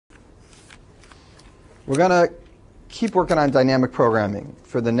We're going to keep working on dynamic programming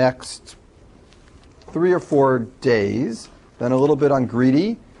for the next 3 or 4 days, then a little bit on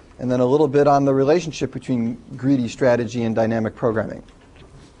greedy, and then a little bit on the relationship between greedy strategy and dynamic programming.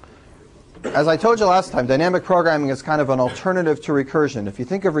 As I told you last time, dynamic programming is kind of an alternative to recursion. If you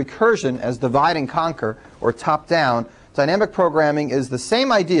think of recursion as divide and conquer or top-down, dynamic programming is the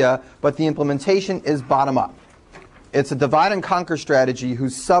same idea, but the implementation is bottom-up. It's a divide and conquer strategy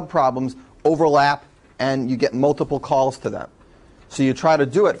whose sub-problems overlap and you get multiple calls to them. So you try to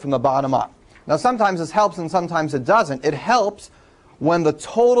do it from the bottom up. Now sometimes this helps and sometimes it doesn't. It helps when the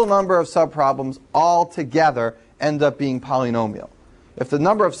total number of subproblems all together end up being polynomial. If the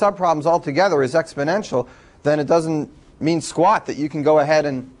number of subproblems altogether is exponential, then it doesn't mean squat that you can go ahead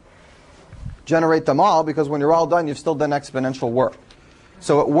and generate them all, because when you're all done, you've still done exponential work.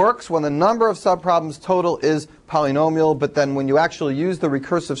 So it works when the number of subproblems total is polynomial, but then when you actually use the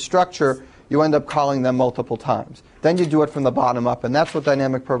recursive structure, you end up calling them multiple times. Then you do it from the bottom up, and that's what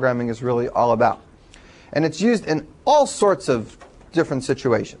dynamic programming is really all about. And it's used in all sorts of different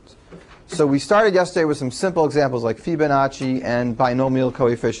situations. So we started yesterday with some simple examples like Fibonacci and binomial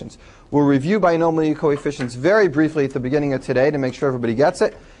coefficients. We'll review binomial coefficients very briefly at the beginning of today to make sure everybody gets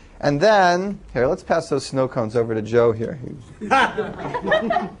it. And then, here, let's pass those snow cones over to Joe here.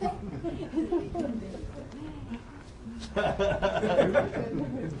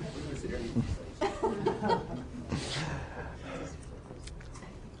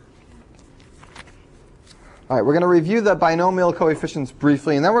 All right, we're going to review the binomial coefficients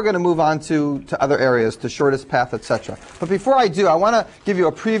briefly, and then we're going to move on to other areas, to shortest path, etc. But before I do, I want to give you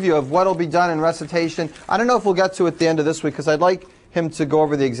a preview of what will be done in recitation. I don't know if we'll get to it at the end of this week, because I'd like him to go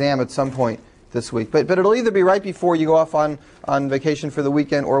over the exam at some point this week. But it'll either be right before you go off on vacation for the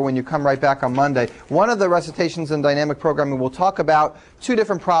weekend or when you come right back on Monday. One of the recitations in dynamic programming will talk about 2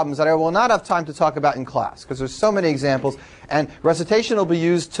 different problems that I will not have time to talk about in class, because there's so many examples. And recitation will be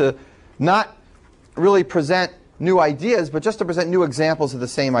used to not really present new ideas, but just to present new examples of the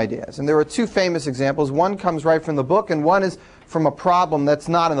same ideas. And there are 2 famous examples. One comes right from the book, and one is from a problem that's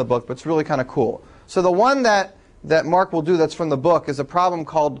not in the book, but it's really kind of cool. So the one that Mark will do that's from the book is a problem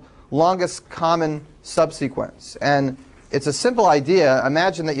called longest common subsequence. And it's a simple idea.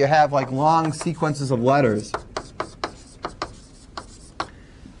 Imagine that you have like long sequences of letters.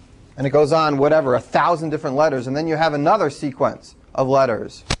 And it goes on, whatever, 1,000 different letters. And then you have another sequence of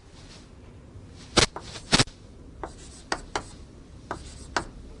letters.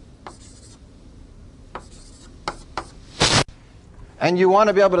 And you want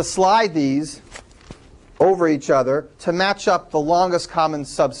to be able to slide these over each other to match up the longest common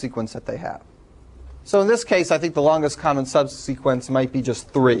subsequence that they have. So in this case, I think the longest common subsequence might be just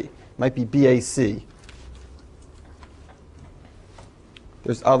 3. It might be BAC.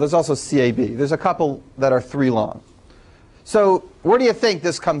 There's also CAB. There's a couple that are 3 long. So where do you think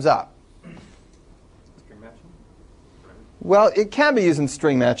this comes up? String matching? Well, it can be used in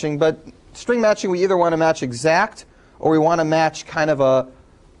string matching, but string matching we either want to match exact or we want to match kind of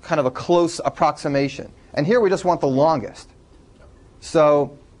a close approximation. And here we just want the longest.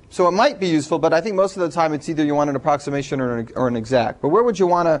 So it might be useful, but I think most of the time it's either you want an approximation or an exact. But where would you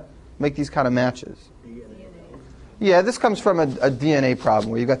want to make these kind of matches? DNA. Yeah, this comes from a DNA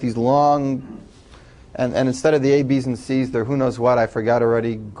problem where you've got these long, and instead of the A, B's, and C's, they're who knows what, I forgot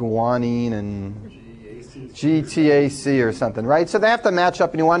already, guanine and GTAC or something, right? So they have to match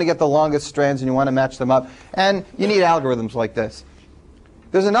up, and you want to get the longest strands, and you want to match them up. And you need algorithms like this.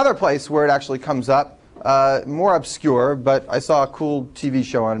 There's another place where it actually comes up, more obscure, but I saw a cool TV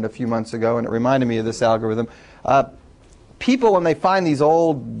show on it a few months ago, and it reminded me of this algorithm. People, when they find these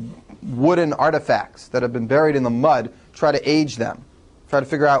old wooden artifacts that have been buried in the mud, try to age them, try to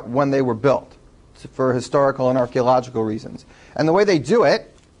figure out when they were built for historical and archaeological reasons. And the way they do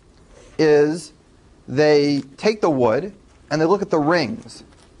it is they take the wood and they look at the rings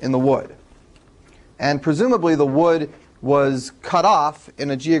in the wood. And presumably the wood was cut off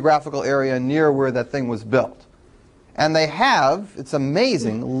in a geographical area near where that thing was built. And they have, it's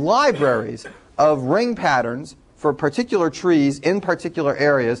amazing, libraries of ring patterns for particular trees in particular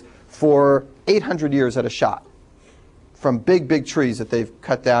areas for 800 years at a shot, from big, big trees that they've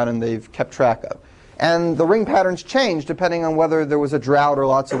cut down and they've kept track of. And the ring patterns change depending on whether there was a drought or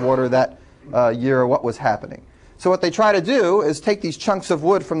lots of water that year or what was happening. So what they try to do is take these chunks of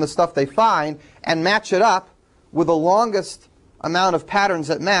wood from the stuff they find and match it up with the longest amount of patterns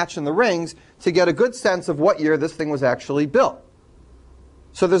that match in the rings to get a good sense of what year this thing was actually built.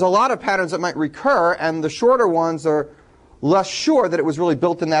 So there's a lot of patterns that might recur, and the shorter ones are less sure that it was really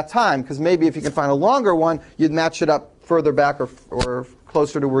built in that time, because maybe if you can find a longer one, you'd match it up further back or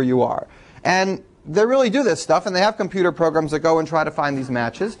closer to where you are. And they really do this stuff, and they have computer programs that go and try to find these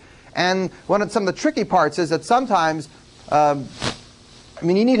matches. And some of the tricky parts is that sometimes, I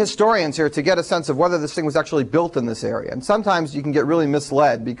mean, you need historians here to get a sense of whether this thing was actually built in this area. And sometimes you can get really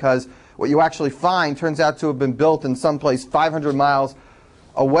misled because what you actually find turns out to have been built in some place 500 miles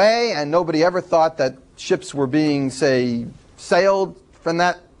away, and nobody ever thought that ships were being, say, sailed from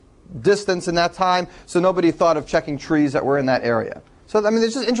that distance in that time, so nobody thought of checking trees that were in that area. So, I mean,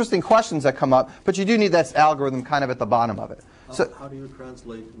 there's just interesting questions that come up, but you do need that algorithm kind of at the bottom of it. How do you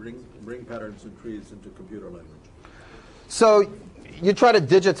translate ring patterns in trees into computer language? So you try to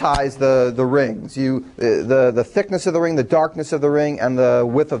digitize the rings, the thickness of the ring, the darkness of the ring, and the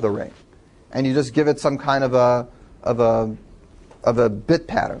width of the ring. And you just give it some kind of a bit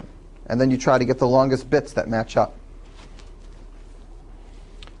pattern. And then you try to get the longest bits that match up.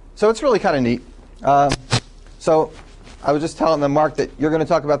 So it's really kind of neat. So I was just telling them, Mark, that you're going to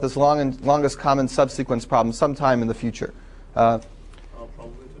talk about this longest common subsequence problem sometime in the future. Probably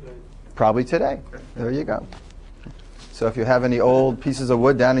today. Probably today. There you go. So if you have any old pieces of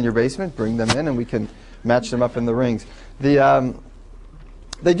wood down in your basement, bring them in and we can match them up in the rings. They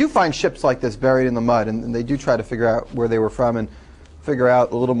do find ships like this buried in the mud, and they do try to figure out where they were from and figure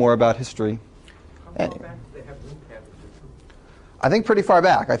out a little more about history. How far back do they have ring patterns? I think pretty far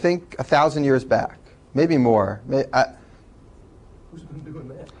back. I think 1,000 years back, maybe more. Who's been doing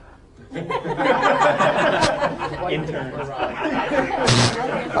that?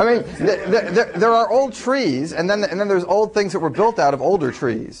 I mean, there are old trees, and then there's old things that were built out of older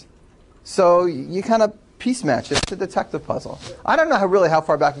trees. So you kind of piece match it. It's a detective puzzle. I don't know really how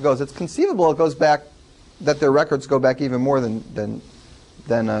far back it goes. It's conceivable it goes back, that their records go back even more than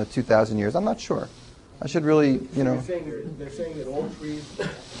 2,000 years. I'm not sure. I should really, you know. They're saying that all trees have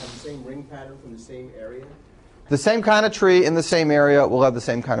the same ring pattern from the same area? The same kind of tree in the same area will have the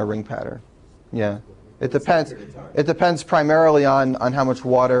same kind of ring pattern. Yeah. It depends. It depends primarily on how much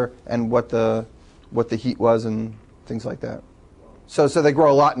water and what the heat was and things like that. So they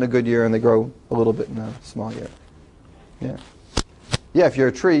grow a lot in a good year and they grow a little bit in a small year. Yeah. Yeah, if you're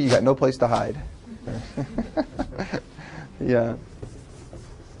a tree, you got no place to hide. Yeah.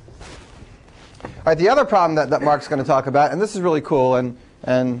 All right, the other problem that Mark's going to talk about, and this is really cool, and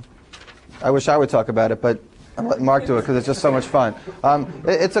I wish I would talk about it, but I'm letting Mark do it because it's just so much fun.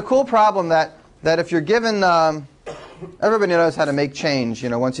 It's a cool problem that if you're given, everybody knows how to make change, you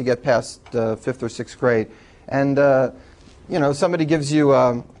know, once you get past 5th or 6th grade. And, you know, somebody gives you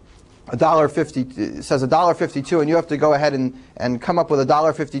 $1.50, says $1.52, and you have to go ahead and come up with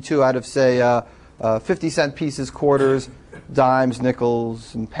 $1.52 out of, say, 50-cent pieces, quarters, dimes,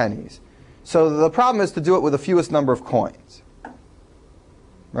 nickels, and pennies. So the problem is to do it with the fewest number of coins,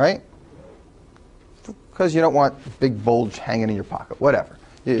 right? Because you don't want a big bulge hanging in your pocket, whatever.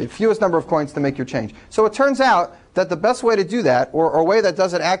 Fewest number of coins to make your change. So it turns out that the best way to do that, or a way that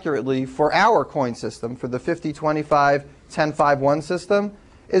does it accurately for our coin system, for the 50, 25, 10, 5, 1 system,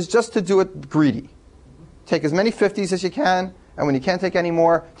 is just to do it greedy. Take as many 50s as you can, and when you can't take any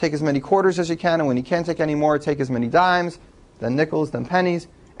more, take as many quarters as you can, and when you can't take any more, take as many dimes, then nickels, then pennies,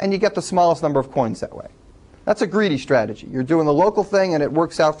 and you get the smallest number of coins that way. That's a greedy strategy. You're doing the local thing, and it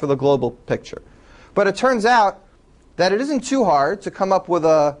works out for the global picture. But it turns out that it isn't too hard to come up with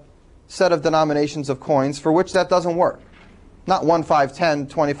a set of denominations of coins for which that doesn't work. Not 1, 5, 10,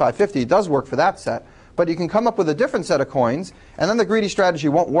 25, 50. It does work for that set. But you can come up with a different set of coins, and then the greedy strategy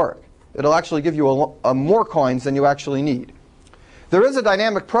won't work. It'll actually give you more coins than you actually need. There is a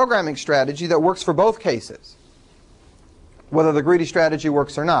dynamic programming strategy that works for both cases, whether the greedy strategy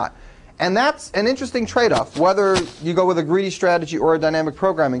works or not. And that's an interesting trade-off, whether you go with a greedy strategy or a dynamic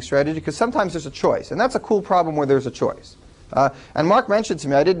programming strategy, because sometimes there's a choice. And that's a cool problem where there's a choice. And Mark mentioned to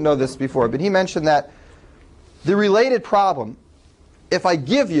me, I didn't know this before, but he mentioned that the related problem, if I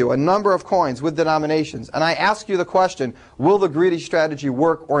give you a number of coins with denominations, and I ask you the question, will the greedy strategy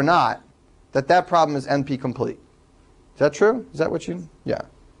work or not, that problem is NP complete. Is that true? Is that what you... Yeah.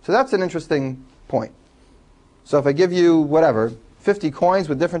 So that's an interesting point. So if I give you, whatever, 50 coins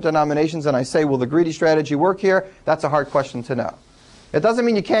with different denominations, and I say, will the greedy strategy work here? That's a hard question to know. It doesn't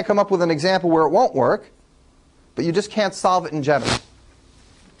mean you can't come up with an example where it won't work, but you just can't solve it in general.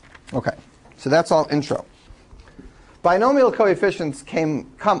 Okay, so that's all intro. Binomial coefficients came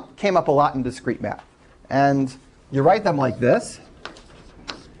up a lot in discrete math. And you write them like this.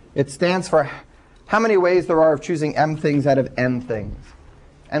 It stands for how many ways there are of choosing m things out of n things.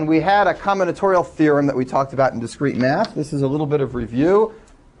 And we had a combinatorial theorem that we talked about in discrete math. This is a little bit of review,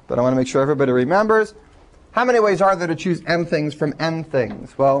 but I want to make sure everybody remembers. How many ways are there to choose m things from n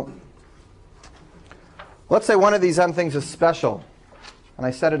things? Well, let's say one of these m things is special. and I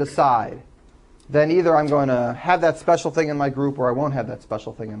set it aside, then either I'm going to have that special thing in my group or I won't have that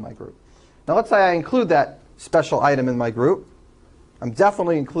special thing in my group. Now let's say I include that special item in my group. I'm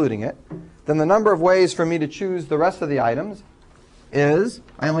definitely including it. Then the number of ways for me to choose the rest of the items is,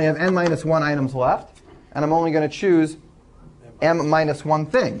 I only have n minus 1 items left, and I'm only going to choose m minus 1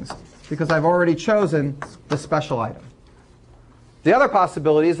 things, because I've already chosen the special item. The other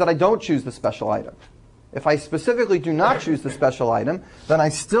possibility is that I don't choose the special item. If I specifically do not choose the special item, then I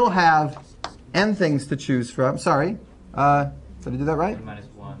still have n things to choose from. Sorry, did I do that right? N minus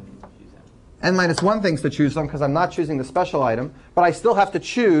 1, choose m. N minus 1 things to choose from because I'm not choosing the special item, but I still have to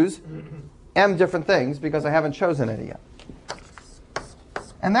choose m different things because I haven't chosen any yet.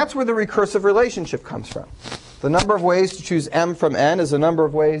 And that's where the recursive relationship comes from. The number of ways to choose m from n is the number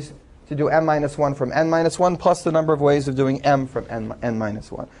of ways to do m minus 1 from n minus 1 plus the number of ways of doing m from n minus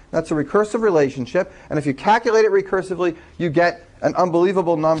 1. That's a recursive relationship, and if you calculate it recursively, you get an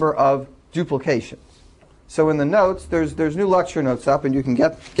unbelievable number of duplications. So in the notes, there's new lecture notes up, and you can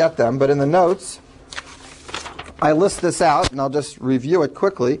get them, but in the notes, I list this out, and I'll just review it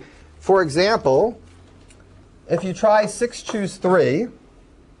quickly. For example, if you try 6 choose 3,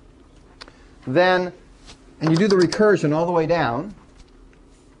 then, and you do the recursion all the way down,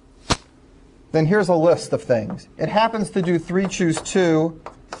 then here's a list of things. It happens to do 3 choose 2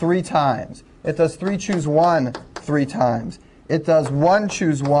 3 times. It does 3 choose 1 3 times. It does 1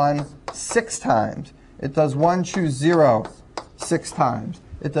 choose 1 6 times. It does 1 choose 0 6 times.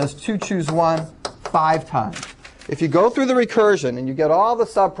 It does 2 choose 1 5 times. If you go through the recursion and you get all the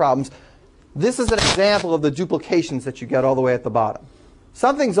subproblems, this is an example of the duplications that you get all the way at the bottom.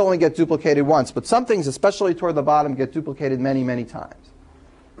 Some things only get duplicated once, but some things, especially toward the bottom, get duplicated many, many times.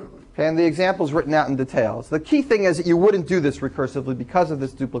 Okay, and the example is written out in details. The key thing is that you wouldn't do this recursively because of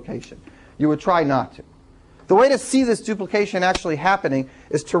this duplication. You would try not to. The way to see this duplication actually happening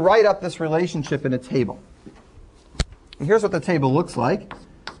is to write up this relationship in a table. And here's what the table looks like.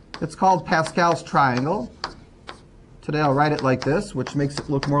 It's called Pascal's triangle. Today I'll write it like this, which makes it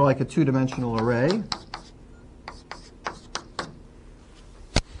look more like a two-dimensional array.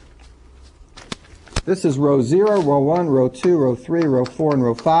 This is row 0, row 1, row 2, row 3, row 4, and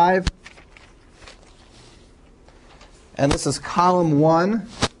row 5. And this is column 1,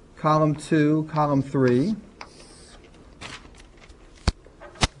 column 2, column 3.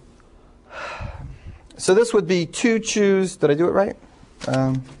 So this would be 2 choose, did I do it right?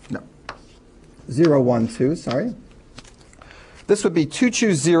 No. 0, 1, 2, sorry. This would be 2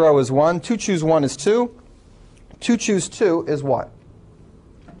 choose 0 is 1, 2 choose 1 is 2, 2 choose 2 is 1.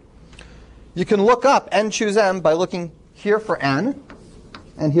 You can look up n choose m by looking here for n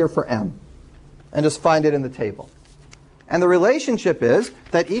and here for m, and just find it in the table. And the relationship is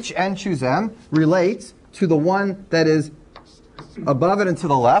that each n choose m relates to the one that is above it and to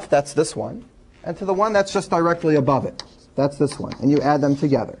the left, that's this one, and to the one that's just directly above it, that's this one, and you add them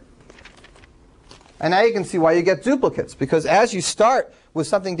together. And now you can see why you get duplicates, because as you start with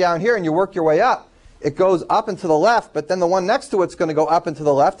something down here and you work your way up, it goes up and to the left, but then the one next to it's going to go up and to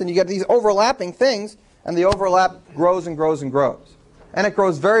the left, and you get these overlapping things, and the overlap grows and grows and grows. And it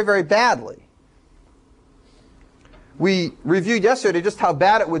grows very, very badly. We reviewed yesterday just how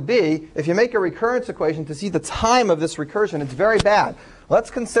bad it would be if you make a recurrence equation to see the time of this recursion. It's very bad. Let's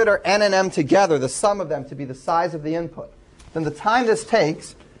consider n and m together, the sum of them, to be the size of the input. Then the time this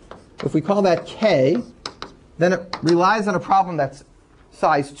takes, if we call that k, then it relies on a problem that's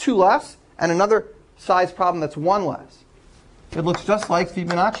size 2 less and another size problem that's 1 less. It looks just like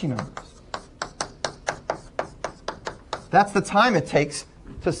Fibonacci numbers. That's the time it takes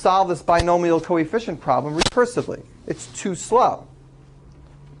to solve this binomial coefficient problem recursively. It's too slow.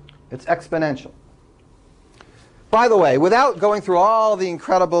 It's exponential. By the way, without going through all the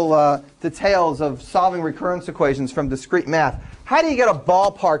incredible details of solving recurrence equations from discrete math, how do you get a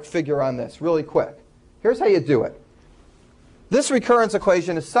ballpark figure on this really quick? Here's how you do it. This recurrence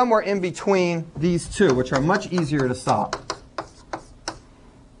equation is somewhere in between these two, which are much easier to solve.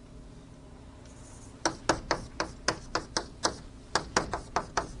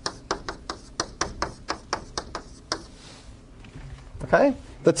 Okay?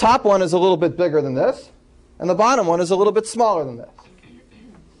 The top one is a little bit bigger than this, and the bottom one is a little bit smaller than this.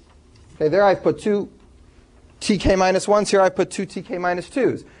 Okay, there I've put 2 tk minus 1s. Here I put 2 tk minus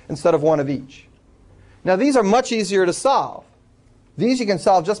 2s instead of one of each. Now these are much easier to solve. These you can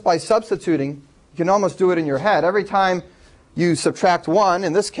solve just by substituting. You can almost do it in your head. Every time you subtract 1,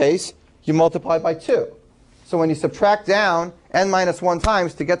 in this case, you multiply by 2. So when you subtract down n minus 1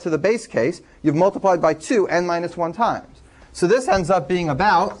 times to get to the base case, you've multiplied by 2 n minus 1 times. So this ends up being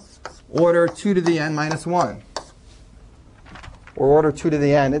about order 2 to the n minus 1. or order 2 to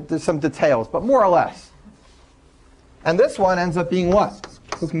the n. There's some details, but more or less. And this one ends up being what?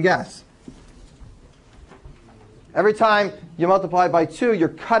 Who can guess? Every time you multiply by 2, you're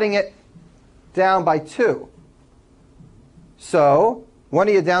cutting it down by 2. So when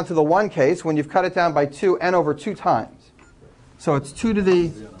are you down to the 1 case? When you've cut it down by 2, n over 2 times. So it's 2 to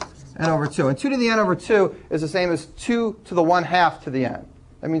the n over 2. And 2 to the n over 2 is the same as 2 to the 1/2 to the n.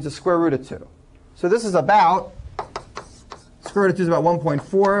 That means the square root of 2. So this is about, square root of 2 is about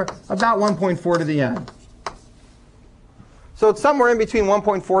 1.4, about 1.4 to the n. So it's somewhere in between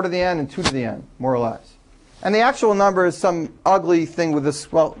 1.4 to the n and 2 to the n, more or less. And the actual number is some ugly thing with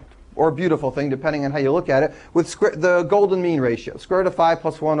this, well, or beautiful thing, depending on how you look at it, with the golden mean ratio. Square root of 5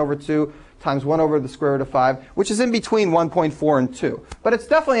 plus 1 over 2 times 1 over the square root of 5, which is in between 1.4 and 2. But it's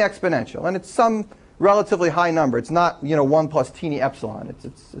definitely exponential, and it's some relatively high number. It's not, 1 plus teeny epsilon.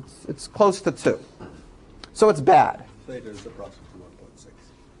 It's close to 2. So it's bad. Theta is approximately 1.6.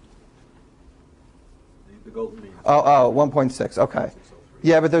 The golden mean. Oh, 1.6. Okay.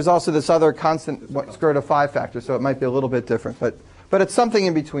 Yeah, but there's also this other constant square root of 5 factor, so it might be a little bit different. But it's something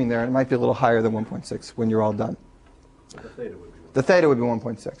in between there, and it might be a little higher than 1.6 when you're all done. The theta would be 1.6. The theta would be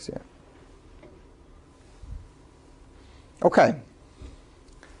 1.6, yeah. Okay.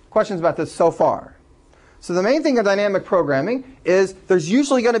 Questions about this so far? So the main thing of dynamic programming is there's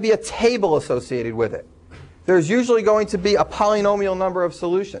usually going to be a table associated with it. There's usually going to be a polynomial number of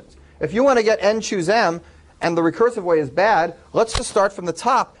solutions. If you want to get n choose m, and the recursive way is bad, let's just start from the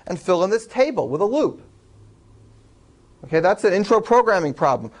top and fill in this table with a loop. Okay, that's an intro programming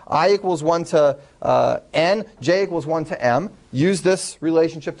problem. I equals 1 to n, j equals 1 to m. Use this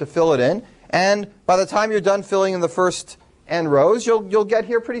relationship to fill it in. And by the time you're done filling in the first n rows, you'll get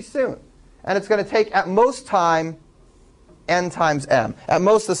here pretty soon. And it's going to take, at most time, n times m. At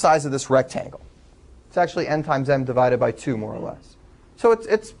most the size of this rectangle. It's actually n times m divided by 2, more or less. So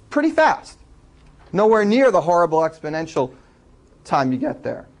it's pretty fast. Nowhere near the horrible exponential time you get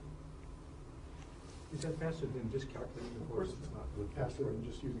there. Is that faster than just calculating the force? It's not Faster than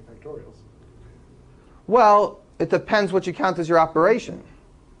just using factorials. Well, it depends what you count as your operation.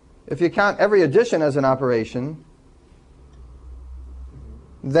 If you count every addition as an operation,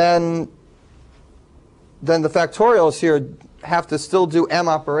 then the factorials here have to still do m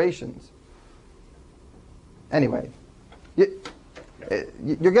operations. Anyway,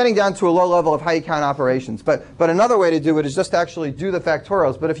 you're getting down to a low level of how you count operations. But another way to do it is just actually do the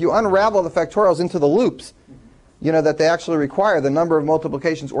factorials. But if you unravel the factorials into the loops, that they actually require, the number of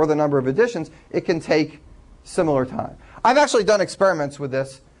multiplications or the number of additions, it can take similar time. I've actually done experiments with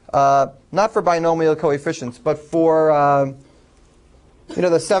this, not for binomial coefficients, but for the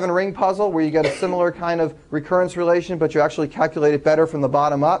 7-ring puzzle, where you get a similar kind of recurrence relation, but you actually calculate it better from the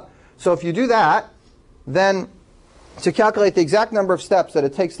bottom up. So if you do that, then to calculate the exact number of steps that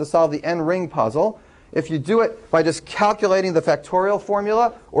it takes to solve the n-ring puzzle, if you do it by just calculating the factorial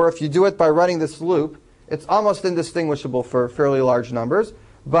formula, or if you do it by running this loop, it's almost indistinguishable for fairly large numbers.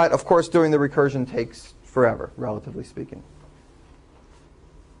 But of course, doing the recursion takes forever, relatively speaking.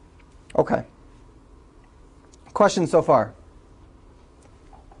 Okay. Questions so far?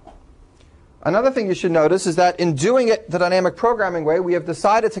 Another thing you should notice is that in doing it the dynamic programming way, we have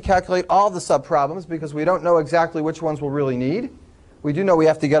decided to calculate all the subproblems because we don't know exactly which ones we'll really need. We do know we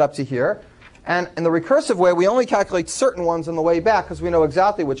have to get up to here. And in the recursive way, we only calculate certain ones on the way back because we know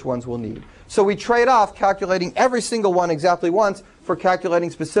exactly which ones we'll need. So we trade off calculating every single one exactly once for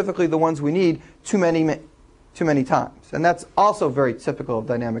calculating specifically the ones we need too many times. And that's also very typical of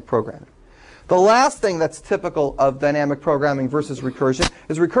dynamic programming. The last thing that's typical of dynamic programming versus recursion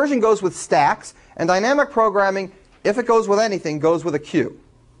is recursion goes with stacks, and dynamic programming, if it goes with anything, goes with a queue.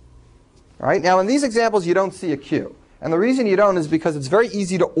 All right? Now, in these examples, you don't see a queue. And the reason you don't is because it's very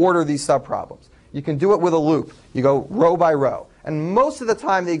easy to order these subproblems. You can do it with a loop. You go row by row. And most of the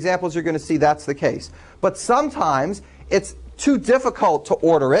time, the examples you're going to see, that's the case. But sometimes, it's too difficult to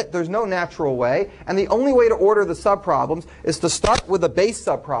order it. There's no natural way. And the only way to order the subproblems is to start with a base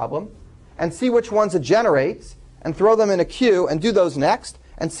subproblem, and see which ones it generates, and throw them in a queue, and do those next,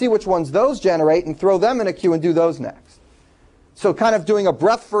 and see which ones those generate, and throw them in a queue, and do those next. So kind of doing a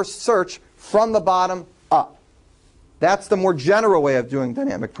breadth-first search from the bottom up. That's the more general way of doing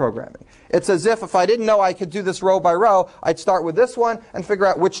dynamic programming. It's as if I didn't know I could do this row by row, I'd start with this one and figure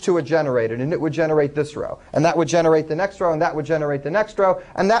out which two it generated, and it would generate this row, and that would generate the next row, and that would generate the next row,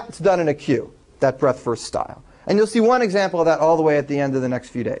 and that's done in a queue, that breadth-first style. And you'll see one example of that all the way at the end of the next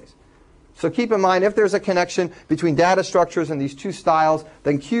few days. So keep in mind, if there's a connection between data structures and these two styles,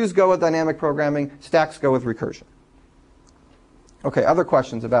 then queues go with dynamic programming, stacks go with recursion. Okay, other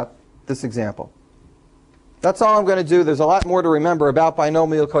questions about this example? That's all I'm going to do. There's a lot more to remember about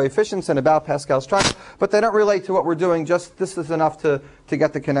binomial coefficients and about Pascal's triangle, but they don't relate to what we're doing. Just this is enough to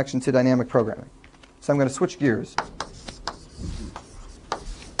get the connection to dynamic programming. So I'm going to switch gears.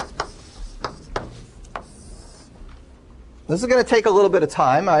 This is going to take a little bit of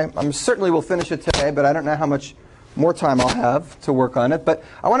time. I certainly will finish it today, but I don't know how much more time I'll have to work on it. But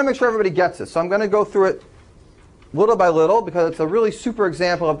I want to make sure everybody gets this. So I'm going to go through it little by little because it's a really super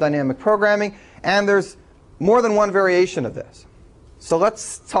example of dynamic programming, and there's more than one variation of this. So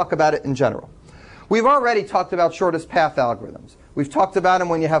let's talk about it in general. We've already talked about shortest path algorithms. We've talked about them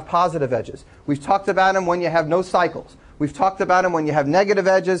when you have positive edges. We've talked about them when you have no cycles. We've talked about them when you have negative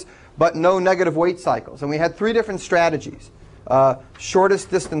edges but no negative weight cycles. And we had 3 different strategies.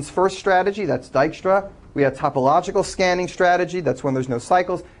 Shortest distance first strategy, that's Dijkstra. We had topological scanning strategy, that's when there's no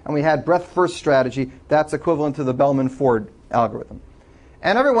cycles. And we had breadth first strategy, that's equivalent to the Bellman-Ford algorithm.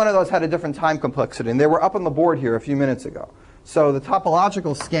 And every one of those had a different time complexity, and they were up on the board here a few minutes ago. So the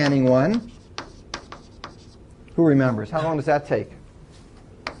topological scanning one, who remembers? How long does that take?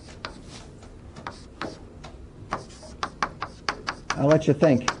 I'll let you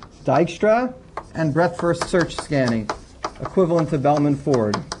think. Dijkstra and breadth first search scanning, equivalent to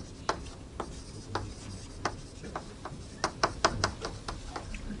Bellman-Ford.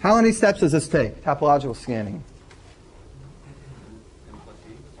 How many steps does this take, topological scanning?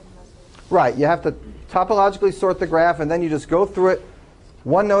 Right, you have to topologically sort the graph, and then you just go through it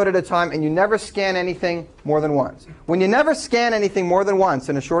one node at a time, and you never scan anything more than once. When you never scan anything more than once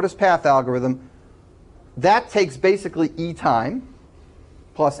in a shortest path algorithm, that takes basically E time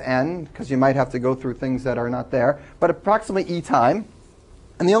plus N, because you might have to go through things that are not there, but approximately E time.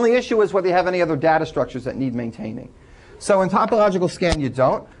 And the only issue is whether you have any other data structures that need maintaining. So in topological scan, you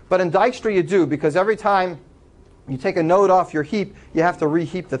don't, but in Dijkstra, you do, because every time you take a node off your heap, you have to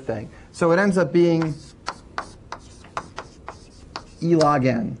reheap the thing. So it ends up being E log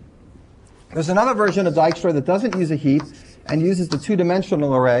n. There's another version of Dijkstra that doesn't use a heap and uses the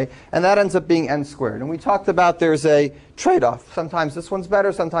 2-dimensional array, and that ends up being n squared. And we talked about there's a trade-off. Sometimes this one's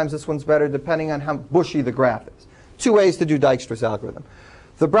better, sometimes this one's better, depending on how bushy the graph is. 2 ways to do Dijkstra's algorithm.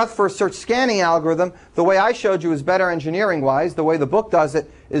 The breadth first search scanning algorithm, the way I showed you is better engineering-wise. The way the book does it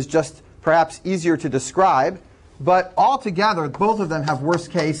is just perhaps easier to describe. But altogether, both of them have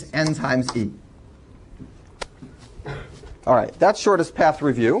worst case n times e. All right, that's shortest path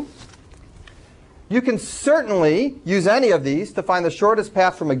review. You can certainly use any of these to find the shortest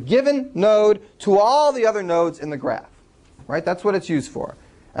path from a given node to all the other nodes in the graph. Right? That's what it's used for.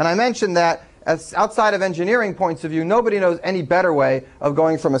 And I mentioned that as outside of engineering points of view, nobody knows any better way of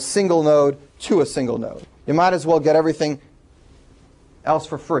going from a single node to a single node. You might as well get everything else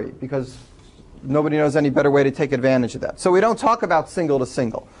for free, because nobody knows any better way to take advantage of that. So we don't talk about single to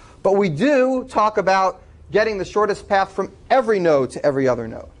single. But we do talk about getting the shortest path from every node to every other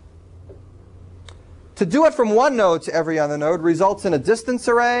node. To do it from one node to every other node results in a distance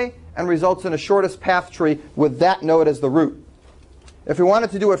array and results in a shortest path tree with that node as the root. If we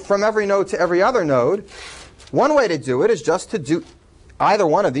wanted to do it from every node to every other node, one way to do it is just to do either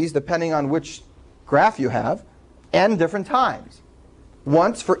one of these, depending on which graph you have, n different times.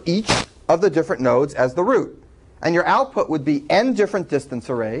 Once for each of the different nodes as the root. And your output would be n different distance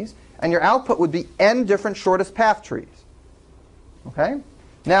arrays, and your output would be n different shortest path trees. Okay?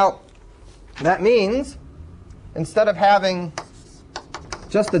 Now, that means instead of having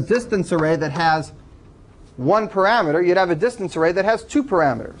just a distance array that has one parameter, you'd have a distance array that has 2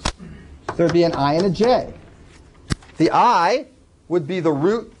 parameters. There'd be an I and a j. The I would be the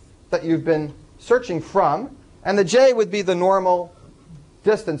root that you've been searching from, and the j would be the normal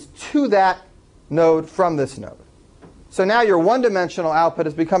distance to that node from this node. So now your one-dimensional output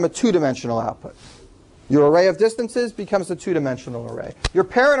has become a 2-dimensional output. Your array of distances becomes a 2-dimensional array. Your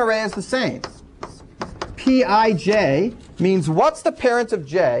parent array is the same. Pij means what's the parent of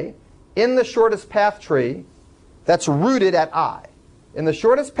j in the shortest path tree that's rooted at I. In the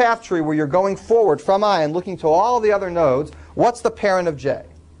shortest path tree where you're going forward from I and looking to all the other nodes, what's the parent of j?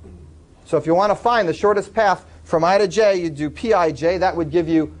 So if you want to find the shortest path from I to j, you do Pij. That would give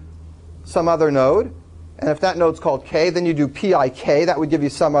you some other node. And if that node's called k, then you do Pik. That would give you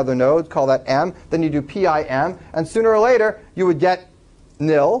some other node. Call that m. Then you do Pim. And sooner or later, you would get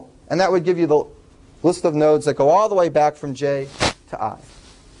nil. And that would give you the list of nodes that go all the way back from j to I.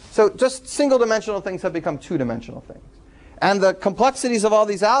 So just single-dimensional things have become 2-dimensional things. And the complexities of all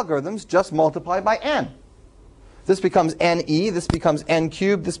these algorithms just multiply by n. This becomes ne, this becomes n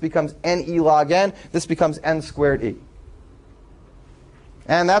cubed, this becomes ne log n, this becomes n squared e.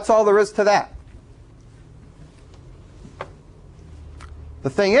 And that's all there is to that. The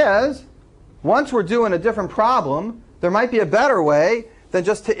thing is, once we're doing a different problem, there might be a better way than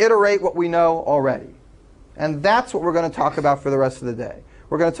just to iterate what we know already. And that's what we're going to talk about for the rest of the day.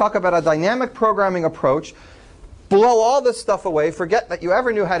 We're going to talk about a dynamic programming approach, blow all this stuff away, forget that you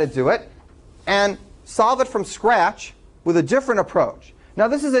ever knew how to do it, and solve it from scratch with a different approach. Now,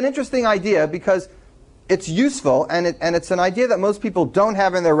 this is an interesting idea because it's useful, and it's an idea that most people don't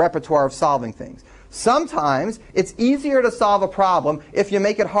have in their repertoire of solving things. Sometimes it's easier to solve a problem if you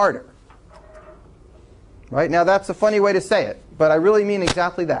make it harder. Right? Now, that's a funny way to say it, but I really mean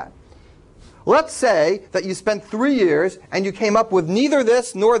exactly that. Let's say that you spent 3 years and you came up with neither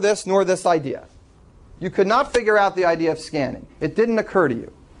this, nor this, nor this idea. You could not figure out the idea of scanning. It didn't occur to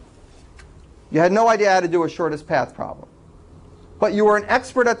you. You had no idea how to do a shortest path problem. But you were an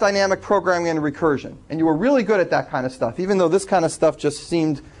expert at dynamic programming and recursion, and you were really good at that kind of stuff, even though this kind of stuff just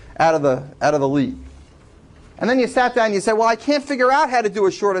seemed out of the league. And then you sat down and you said, well, I can't figure out how to do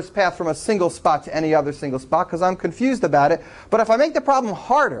a shortest path from a single spot to any other single spot because I'm confused about it. But if I make the problem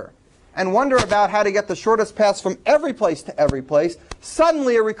harder and wonder about how to get the shortest paths from every place to every place,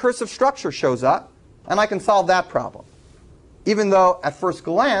 suddenly a recursive structure shows up, and I can solve that problem. Even though, at first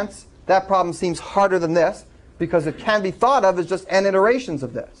glance, that problem seems harder than this, because it can be thought of as just n iterations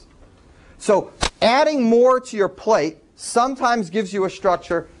of this. So adding more to your plate sometimes gives you a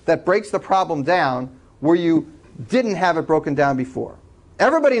structure that breaks the problem down where you didn't have it broken down before.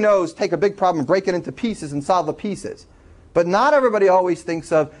 Everybody knows take a big problem, break it into pieces, and solve the pieces. But not everybody always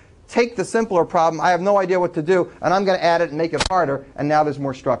thinks of take the simpler problem, I have no idea what to do, and I'm going to add it and make it harder, and now there's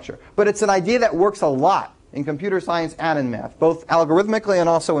more structure. But it's an idea that works a lot in computer science and in math, both algorithmically and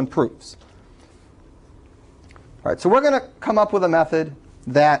also in proofs. All right, so we're going to come up with a method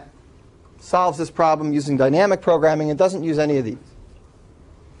that solves this problem using dynamic programming and doesn't use any of these.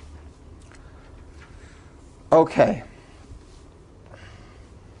 OK.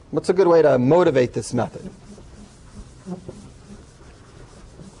 What's a good way to motivate this method?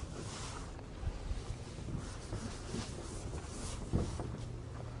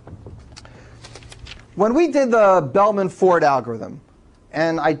 When we did the Bellman-Ford algorithm,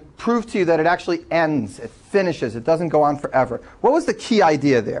 and I proved to you that it actually ends, it finishes, it doesn't go on forever, what was the key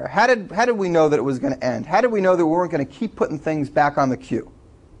idea there? How did we know that it was going to end? How did we know that we weren't going to keep putting things back on the queue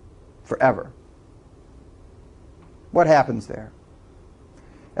forever? What happens there?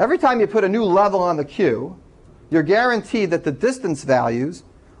 Every time you put a new level on the queue, you're guaranteed that the distance values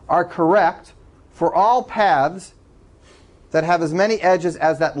are correct for all paths that have as many edges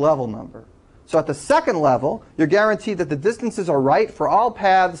as that level number. So at the second level, you're guaranteed that the distances are right for all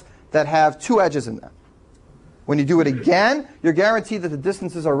paths that have 2 edges in them. When you do it again, you're guaranteed that the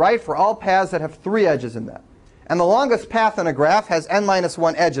distances are right for all paths that have 3 edges in them. And the longest path in a graph has n minus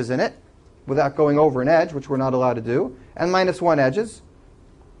 1 edges in it, without going over an edge, which we're not allowed to do, n minus 1 edges.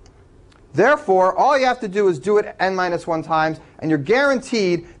 Therefore, all you have to do is do it n minus 1 times, and you're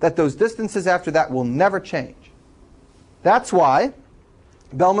guaranteed that those distances after that will never change. That's why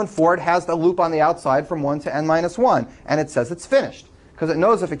Bellman-Ford has the loop on the outside from 1 to n minus 1, and it says it's finished, because it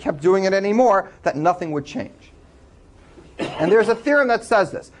knows if it kept doing it anymore, that nothing would change. And there's a theorem that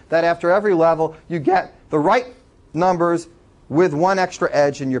says this, that after every level, you get the right numbers with 1 extra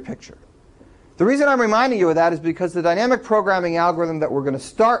edge in your picture. The reason I'm reminding you of that is because the dynamic programming algorithm that we're going to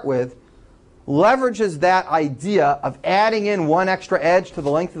start with leverages that idea of adding in 1 extra edge to the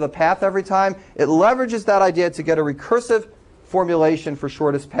length of the path every time. It leverages that idea to get a recursive formulation for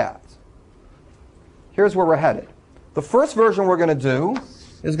shortest paths. Here's where we're headed. The first version we're going to do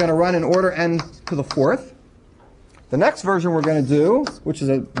is going to run in order n to the 4th. The next version we're going to do, which is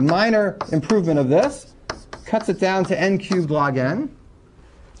a minor improvement of this, cuts it down to n cubed log n.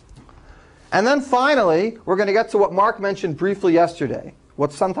 And then finally, we're going to get to what Mark mentioned briefly yesterday,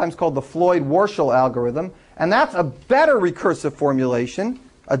 what's sometimes called the Floyd-Warshall algorithm. And that's a better recursive formulation,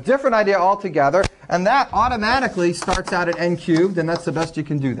 a different idea altogether. And that automatically starts out at n cubed, and that's the best you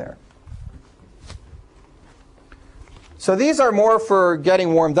can do there. So these are more for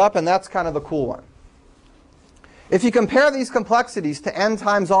getting warmed up, and that's kind of the cool one. If you compare these complexities to n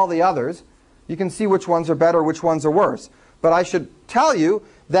times all the others, you can see which ones are better, which ones are worse. But I should tell you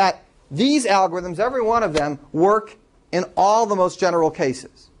that these algorithms, every one of them, work in all the most general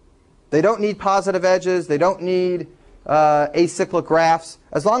cases. They don't need positive edges. They don't need acyclic graphs.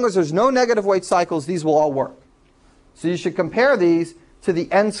 As long as there's no negative weight cycles, these will all work. So you should compare these to the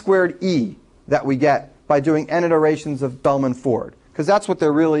n squared e that we get by doing n iterations of Bellman-Ford, because that's what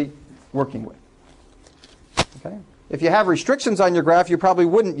they're really working with. Okay? If you have restrictions on your graph, you probably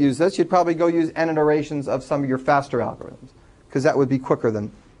wouldn't use this. You'd probably go use n iterations of some of your faster algorithms, because that would be quicker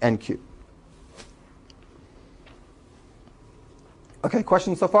than n cubed. Okay,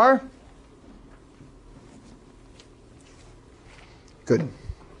 questions so far? Good.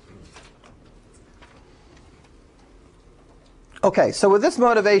 Okay, so with this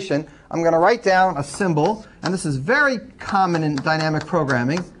motivation, I'm going to write down a symbol, and this is very common in dynamic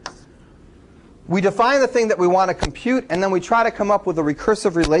programming. We define the thing that we want to compute, and then we try to come up with a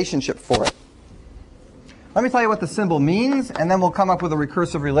recursive relationship for it. Let me tell you what the symbol means, and then we'll come up with a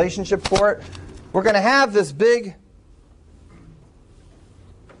recursive relationship for it. We're going to have this big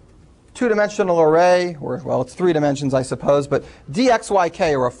two-dimensional array, or, well, it's 3 dimensions, I suppose, but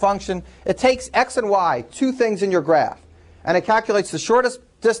dxyk, or a function. It takes x and y, 2 things in your graph, and it calculates the shortest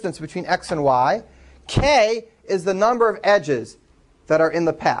distance between x and y. K is the number of edges that are in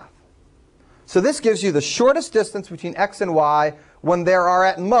the path. So this gives you the shortest distance between x and y when there are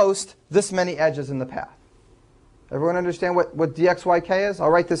at most this many edges in the path. Everyone understand what dxyk is? I'll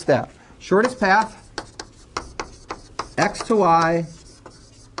write this down. Shortest path, x to y,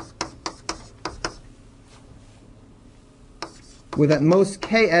 with at most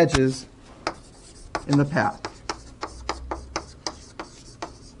k edges in the path.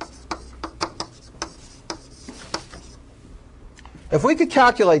 If we could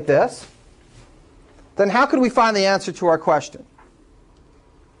calculate this, then how could we find the answer to our question?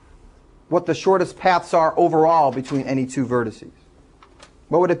 What the shortest paths are overall between any 2 vertices?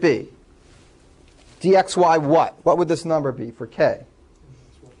 What would it be? dxy what? What would this number be for k?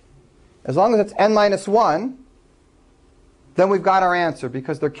 As long as it's n minus 1, then we've got our answer,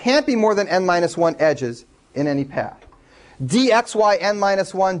 because there can't be more than n minus 1 edges in any path. dxyn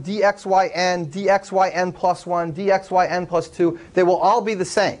minus 1, dxyn, dxyn plus 1, dxyn plus 2, they will all be the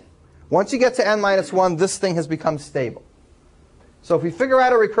same. Once you get to n minus 1, this thing has become stable. So if we figure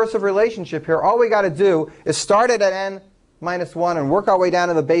out a recursive relationship here, all we got to do is start it at n minus 1 and work our way down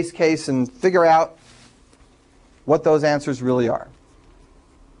to the base case and figure out what those answers really are.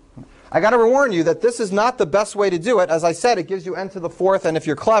 I got to warn you that this is not the best way to do it. As I said, it gives you n to the 4th, and if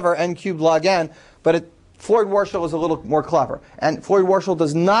you're clever, n cubed log n. But Floyd-Warshall is a little more clever. And Floyd-Warshall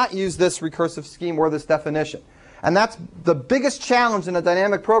does not use this recursive scheme or this definition. And that's the biggest challenge in a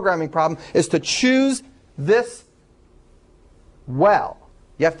dynamic programming problem, is to choose this well.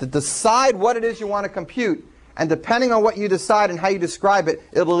 You have to decide what it is you want to compute. And depending on what you decide and how you describe it,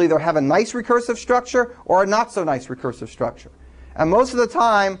 it'll either have a nice recursive structure or a not so nice recursive structure. And most of the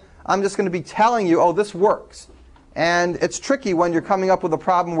time, I'm just going to be telling you, oh, this works. And it's tricky when you're coming up with a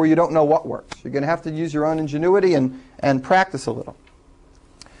problem where you don't know what works. You're going to have to use your own ingenuity and practice a little.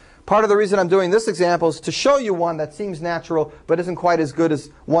 Part of the reason I'm doing this example is to show you one that seems natural but isn't quite as good as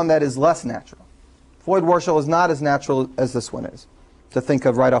one that is less natural. Floyd-Warshall is not as natural as this one is, to think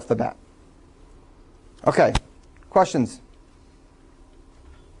of right off the bat. Okay, questions?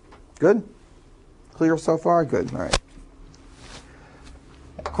 Good? Clear so far? Good, all right.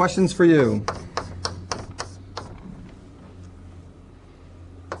 Questions for you?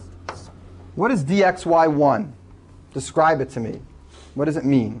 What is dxy1? Describe it to me. What does it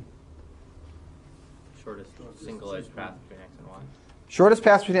mean? Shortest single edge path between x and y. Shortest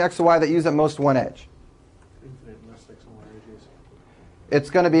path between x and y that use at most 1 edge. Infinite unless x and y are adjacent. It's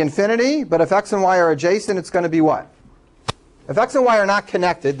going to be infinity, but if x and y are adjacent, it's going to be what? If x and y are not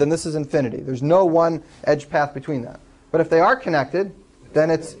connected, then this is infinity. There's no 1 edge path between them. But if they are connected, then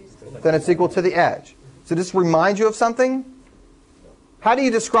it's equal to the edge. So just remind you of something. How do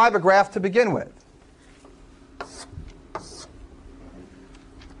you describe a graph to begin with?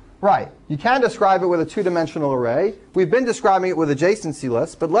 Right. You can describe it with a 2-dimensional array. We've been describing it with adjacency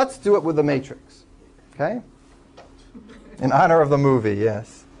lists, but let's do it with a matrix. Okay? In honor of the movie,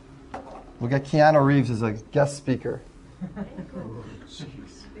 yes. We'll get Keanu Reeves as a guest speaker.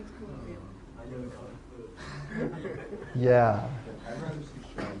 Yeah.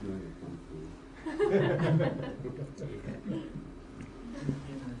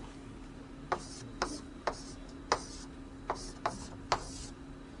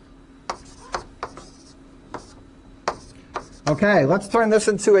 Okay, let's turn this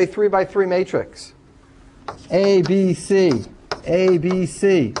into a 3x3 matrix. A, B, C, A, B,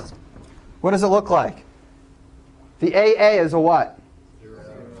 C. What does it look like? The AA is a what? 0.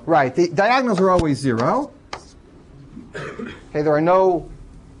 Right, the diagonals are always 0. Okay, there are no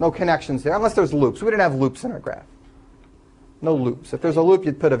connections there, unless there's loops. We didn't have loops in our graph. No loops. If there's a loop,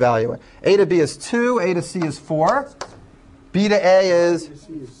 you'd put a value in. A to B is 2, A to C is 4. B to A is...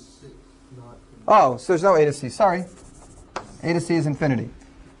 C is not. Oh, so there's no A to C, sorry. A to C is infinity.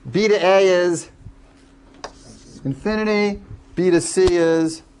 B to A is infinity. B to C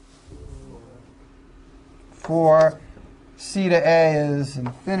is 4. C to A is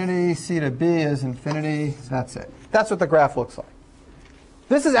infinity. C to B is infinity. That's it. That's what the graph looks like.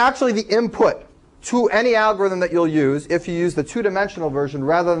 This is actually the input to any algorithm that you'll use if you use the two-dimensional version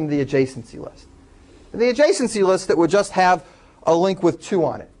rather than the adjacency list. In the adjacency list, it would just have a link with 2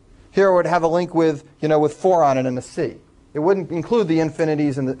 on it. Here it would have a link with, with 4 on it and a C. It wouldn't include the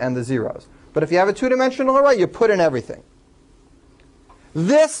infinities and the zeros. But if you have a two-dimensional array, you put in everything.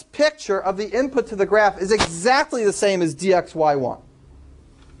 This picture of the input to the graph is exactly the same as dxy1.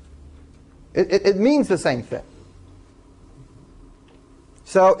 It means the same thing.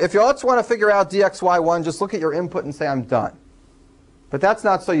 So if you just want to figure out dxy1, just look at your input and say, I'm done. But that's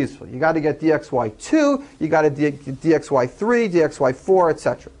not so useful. You got to get dxy2, you got to get dxy3, dxy4,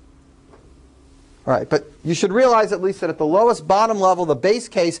 etc. All right, but you should realize at least that at the lowest bottom level, the base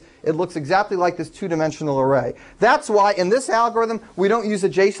case, it looks exactly like this two-dimensional array. That's why in this algorithm, we don't use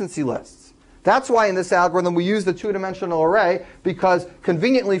adjacency lists. That's why in this algorithm, we use the two-dimensional array, because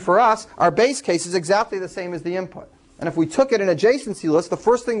conveniently for us, our base case is exactly the same as the input. And if we took it in adjacency list, the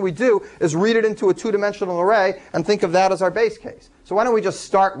first thing we do is read it into a two-dimensional array and think of that as our base case. So why don't we just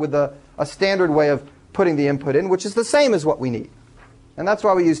start with a standard way of putting the input in, which is the same as what we need. And that's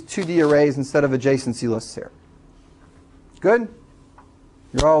why we use 2D arrays instead of adjacency lists here. Good?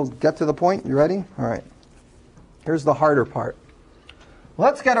 You all get to the point? You ready? All right. Here's the harder part.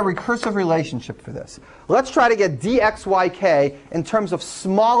 Let's get a recursive relationship for this. Let's try to get dxyk in terms of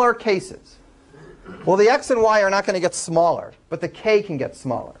smaller cases. Well, the x and y are not going to get smaller, but the k can get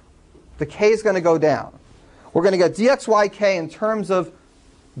smaller. The k is going to go down. We're going to get dxyk in terms of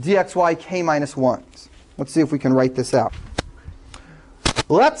dxyk minus 1s. Let's see if we can write this out.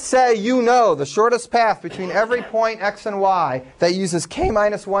 Let's say you know the shortest path between every point x and y that uses k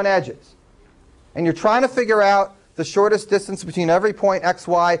minus 1 edges. And you're trying to figure out the shortest distance between every point x,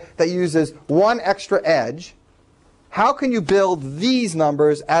 y that uses 1 extra edge. How can you build these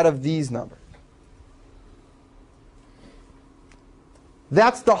numbers out of these numbers?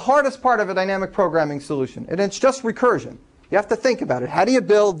 That's the hardest part of a dynamic programming solution. And it's just recursion. You have to think about it. How do you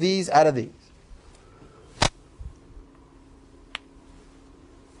build these out of these?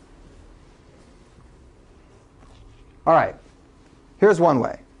 All right. Here's one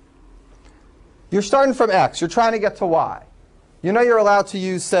way. You're starting from x. You're trying to get to y. You know you're allowed to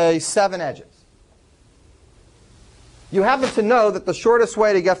use, say, 7 edges. You happen to know that the shortest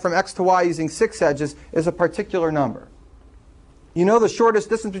way to get from x to y using 6 edges is a particular number. You know the shortest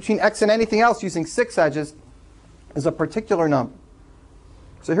distance between x and anything else using 6 edges is a particular number.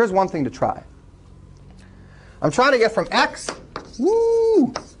 So here's one thing to try. I'm trying to get from x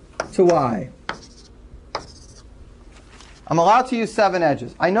to y. I'm allowed to use 7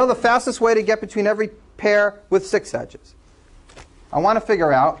 edges. I know the fastest way to get between every pair with 6 edges. I want to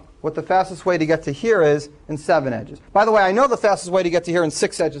figure out what the fastest way to get to here is in 7 edges. By the way, I know the fastest way to get to here in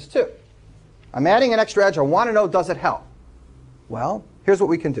 6 edges too. I'm adding an extra edge. I want to know, does it help? Well, here's what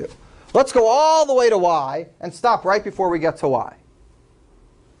we can do. Let's go all the way to y and stop right before we get to y.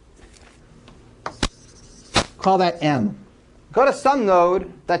 Call that m. Go to some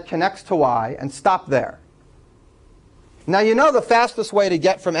node that connects to y and stop there. Now you know the fastest way to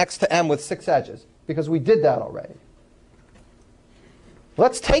get from x to m with 6 edges, because we did that already.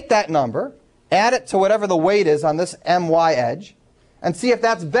 Let's take that number, add it to whatever the weight is on this my edge, and see if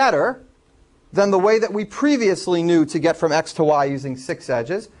that's better than the way that we previously knew to get from x to y using 6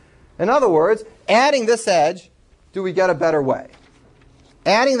 edges. In other words, adding this edge, do we get a better way?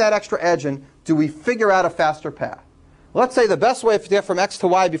 Adding that extra edge in, do we figure out a faster path? Let's say the best way to get from x to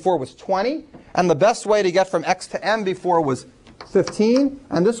y before was 20, and the best way to get from x to m before was 15,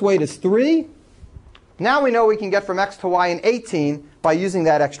 and this weight is 3. Now we know we can get from x to y in 18 by using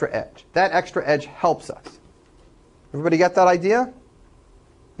that extra edge. That extra edge helps us. Everybody get that idea?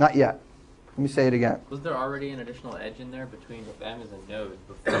 Not yet. Let me say it again. Was there already an additional edge in there between, if m is a node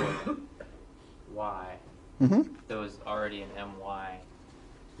before y? Mm-hmm. There was already an my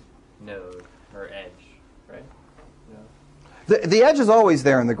node or edge, right? No. The edge is always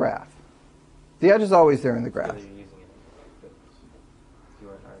there in the graph. The edge is always there in the graph. Whether you're using it, but you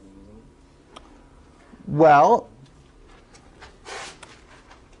weren't already using it. Well,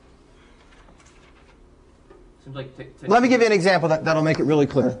 Seems like let me give you an example that'll make it really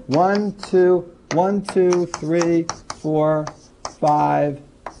clear. 1, 2, 1, 2, 3, 4, 5,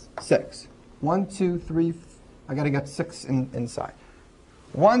 6. 1, 2, 3. I got to get 6 inside.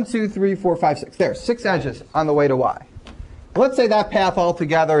 1, 2, 3, 4, 5, 6. There, 6 edges on the way to y. Let's say that path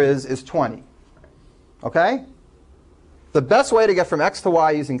altogether is 20. Okay? The best way to get from x to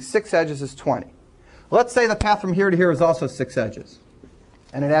y using 6 edges is 20. Let's say the path from here to here is also 6 edges.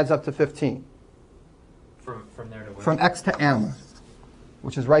 And it adds up to 15. From there to where? From x to m,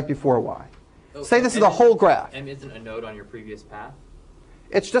 which is right before y. Oh, Say this is the whole graph. M isn't a node on your previous path?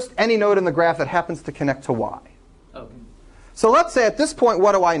 It's just any node in the graph that happens to connect to y. Okay. So let's say at this point,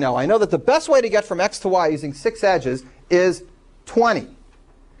 what do I know? I know that the best way to get from x to y using 6 edges is 20.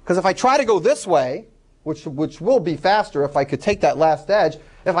 Because if I try to go this way, which will be faster if I could take that last edge,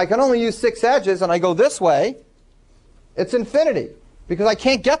 if I can only use 6 edges and I go this way, it's infinity. Because I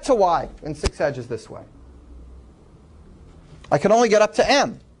can't get to y in 6 edges this way. I can only get up to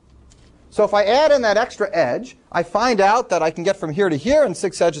m. So if I add in that extra edge, I find out that I can get from here to here in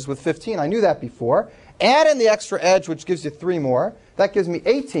 6 edges with 15. I knew that before. Add in the extra edge, which gives you 3 more. That gives me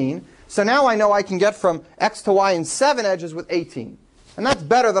 18. So now I know I can get from x to y in 7 edges with 18. And that's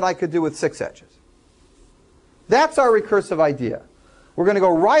better than I could do with 6 edges. That's our recursive idea. We're going to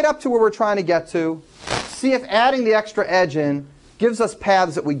go right up to where we're trying to get to, see if adding the extra edge in gives us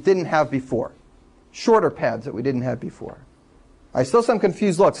paths that we didn't have before. Shorter paths that we didn't have before. I still some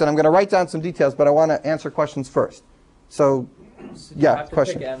confused looks, and I'm going to write down some details, but I want to answer questions first. So, You yeah, have to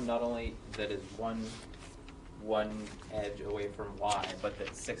question. pick m not only that is one edge away from y, but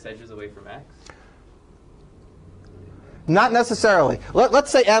that's 6 edges away from x? Not necessarily.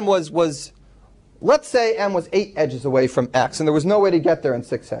 Let's say m was 8 edges away from x, and there was no way to get there in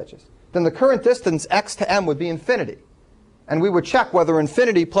 6 edges. Then the current distance x to m would be infinity. And we would check whether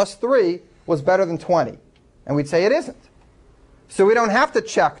infinity plus 3 was better than 20. And we'd say it isn't. So we don't have to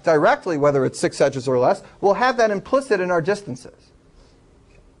check directly whether it's 6 edges or less. We'll have that implicit in our distances.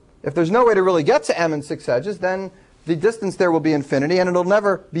 If there's no way to really get to m in 6 edges, then the distance there will be infinity, and it'll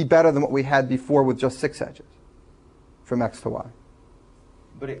never be better than what we had before with just 6 edges from x to y.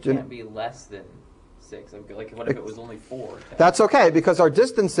 But it can't be less than 6. Like, what if it was only 4? That's okay, because our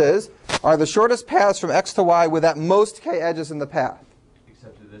distances are the shortest paths from x to y with at most k edges in the path.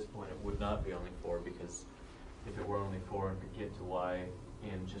 Except at this point it would not be only 4, because if it were only 4 and could get to y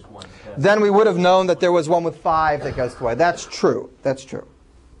in just one step, Then we would have known that there was one with 5 that goes to y. That's true. That's true.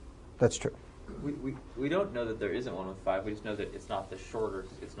 That's true. We don't know that there isn't one with 5. We just know that it's not shorter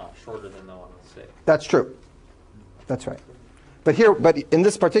than the one with 6. That's true. That's right. But in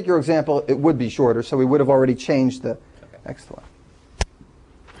this particular example, it would be shorter, so we would have already changed the x to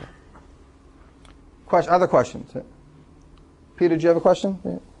y. Other questions? Peter, do you have a question?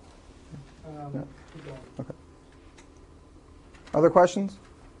 Yeah. No? Okay. Other questions?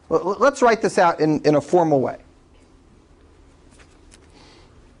 Well, let's write this out in a formal way.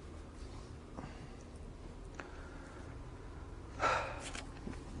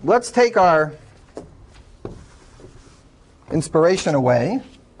 Let's take our inspiration away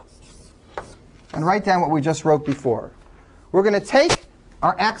and write down what we just wrote before. We're going to take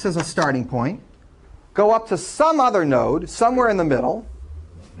our x as a starting point, go up to some other node, somewhere in the middle,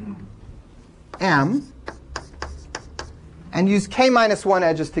 m, and use k minus 1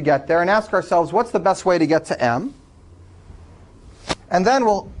 edges to get there, and ask ourselves, what's the best way to get to m? And then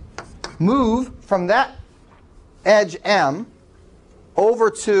we'll move from that edge m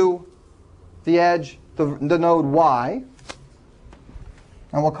over to the edge, the node y,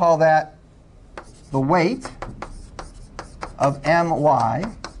 and we'll call that the weight of my,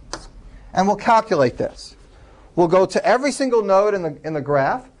 and we'll calculate this. We'll go to every single node in the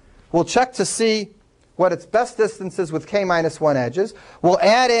graph. We'll check to see what its best distance is with k minus 1 edges. We'll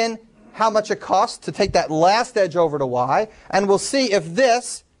add in how much it costs to take that last edge over to y, and we'll see if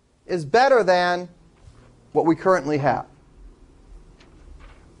this is better than what we currently have.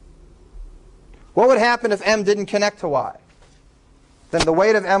 What would happen if m didn't connect to y? Then the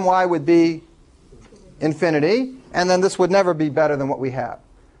weight of my would be infinity, and then this would never be better than what we have.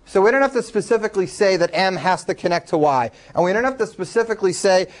 So we don't have to specifically say that m has to connect to y. And we don't have to specifically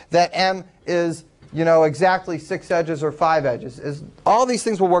say that m is, exactly 6 edges or 5 edges. All these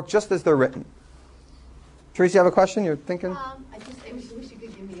things will work just as they're written. Teresa, you have a question? You're thinking? I wish you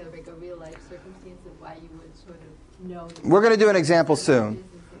could give me a real-life circumstance of why you would sort of know. We're going to do an example soon.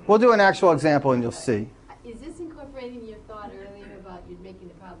 We'll do an actual example, and you'll see. Is this incorporating your thought earlier about you making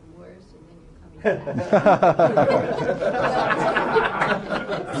the problem worse and then you're coming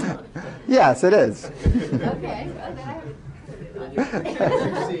back? Yes, it is. Okay, well, then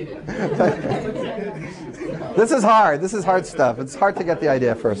This is hard. This is hard stuff. It's hard to get the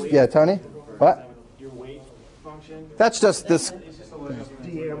idea first. Yeah, Tony? What? Your weight function? That's just this. It's just a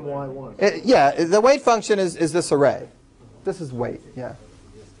DMY1. The weight function is this array. This is weight, yeah.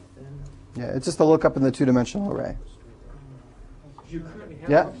 Yeah, it's just a lookup in the two-dimensional array. You currently have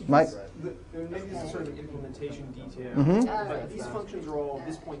Yeah, functions. Mike? Maybe this is sort of an implementation detail, but these functions are all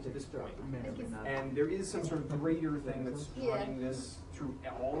this point to this point. And there is some sort of greater thing that's running this through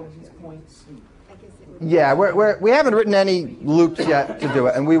all of these points. Yeah, we haven't written any loops yet to do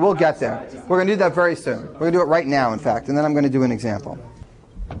it, and we will get there. We're going to do that very soon. We're going to do it right now, in fact, and then I'm going to do an example.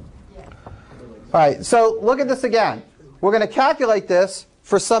 All right, so look at this again. We're going to calculate this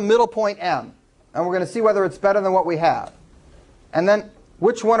for some middle point m. And we're going to see whether it's better than what we have. And then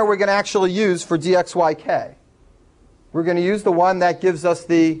which one are we going to actually use for dxyk? We're going to use the one that gives us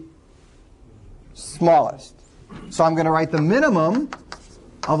the smallest. So I'm going to write the minimum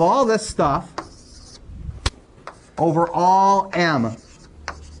of all this stuff over all m.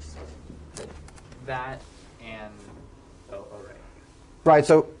 That and right. Right,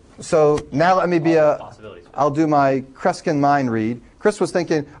 so now let me be All possibilities. I'll do my Kreskin mind read. Chris was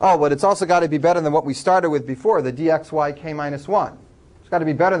thinking, oh, but it's also got to be better than what we started with before, the dxyk minus 1. It's got to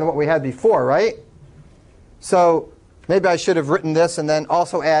be better than what we had before, right? So maybe I should have written this and then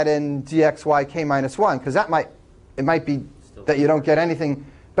also add in dxyk minus 1, because it might be that you don't get anything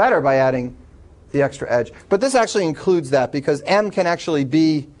better by adding the extra edge. But this actually includes that, because m can actually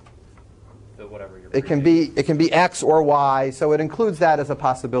be it can be x or y, so it includes that as a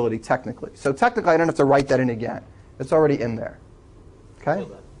possibility technically. So technically I don't have to write that in again. It's already in there. Okay?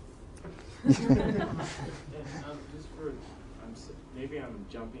 Maybe I'm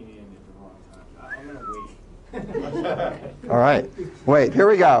jumping in at the wrong time. I'm going to wait. All right. Wait, here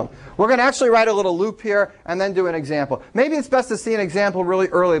we go. We're going to actually write a little loop here and then do an example. Maybe it's best to see an example really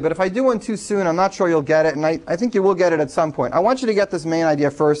early, but if I do one too soon, I'm not sure you'll get it, and I think you will get it at some point. I want you to get this main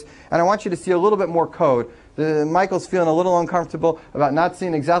idea first, and I want you to see a little bit more code. Michael's feeling a little uncomfortable about not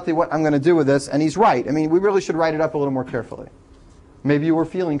seeing exactly what I'm going to do with this, and he's right. I mean, we really should write it up a little more carefully. Maybe you were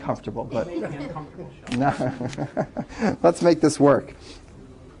feeling comfortable, but no. Let's make this work.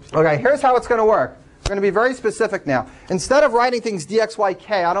 Okay, here's how it's going to work. We're going to be very specific now. Instead of writing things dxyk,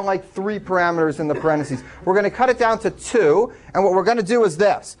 I don't like 3 parameters in the parentheses. We're going to cut it down to 2, and what we're going to do is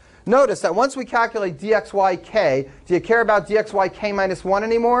this. Notice that once we calculate dxyk, do you care about dxyk minus 1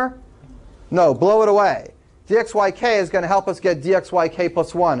 anymore? No, blow it away. dxyk is going to help us get dxyk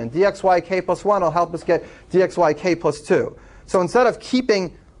plus 1, and dxyk plus 1 will help us get dxyk plus 2. So instead of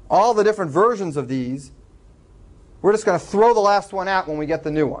keeping all the different versions of these, we're just going to throw the last one out when we get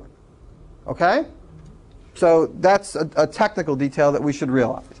the new one. Okay? So that's a technical detail that we should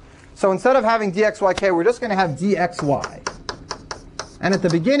realize. So instead of having dxyk, we're just going to have dxy. And at the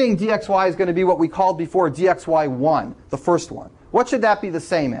beginning, dxy is going to be what we called before dxy1, the first one. What should that be the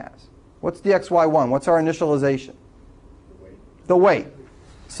same as? What's dxy1? What's our initialization? The weight.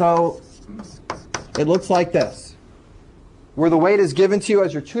 So it looks like this, where the weight is given to you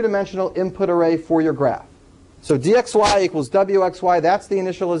as your 2-dimensional input array for your graph. So dxy equals wxy, that's the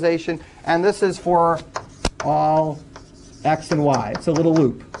initialization, and this is for all x and y. It's a little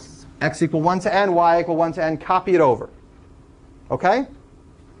loop. X equal 1 to n, y equal 1 to n, copy it over. Okay?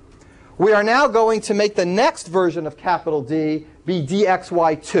 We are now going to make the next version of capital D be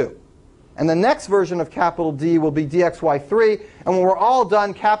dxy2. And the next version of capital D will be dxy3, and when we're all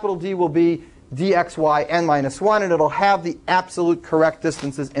done, capital D will be dxy n minus 1, and it'll have the absolute correct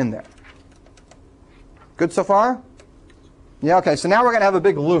distances in there. Good so far? Yeah, okay, so now we're going to have a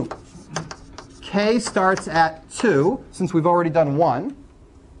big loop. K starts at 2, since we've already done 1.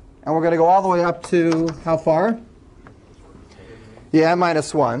 And we're going to go all the way up to, how far? Yeah, n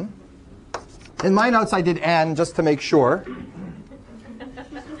minus 1. In my notes I did n just to make sure.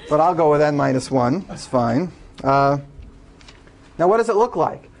 But I'll go with n minus 1. That's fine. Now what does it look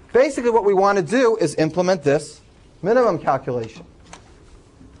like? Basically what we want to do is implement this minimum calculation.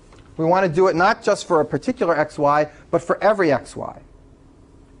 We want to do it not just for a particular xy, but for every xy.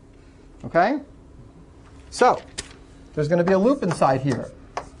 Okay? So, there's going to be a loop inside here.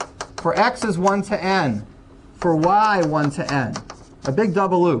 For x is 1 to n. For y, 1 to n. A big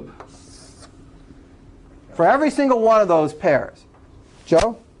double loop. For every single one of those pairs.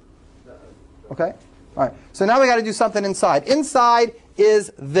 Joe? Okay? All right. So now we got to do something inside. Inside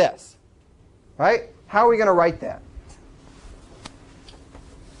is this. Right? How are we going to write that?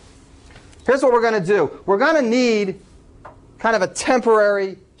 Here's what we're going to do. We're going to need kind of a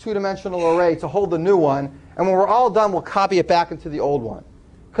temporary 2-dimensional array to hold the new one. And when we're all done, we'll copy it back into the old one.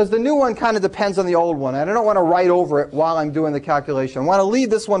 Because the new one kind of depends on the old one. And I don't want to write over it while I'm doing the calculation. I want to leave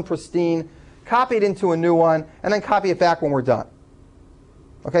this one pristine, copy it into a new one, and then copy it back when we're done.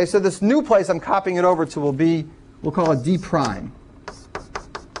 Okay, so this new place I'm copying it over to will be, we'll call it D prime.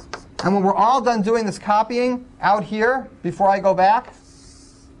 And when we're all done doing this copying out here, before I go back,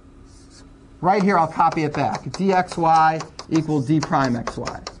 right here I'll copy it back. dxy equals d prime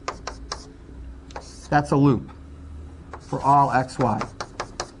xy. That's a loop for all xy.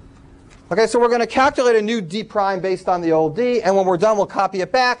 Okay, so we're going to calculate a new d prime based on the old d, and when we're done we'll copy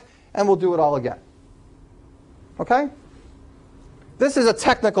it back and we'll do it all again. Okay? this is a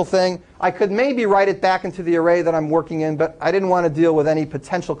technical thing. I could maybe write it back into the array that I'm working in, but I didn't want to deal with any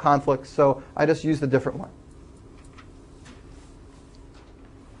potential conflicts, so I just used a different one.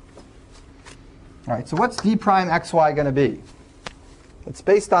 All right, so what's d prime xy going to be? It's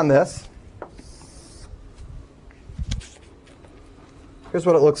based on this. Here's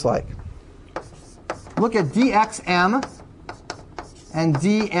what it looks like. Look at dxm and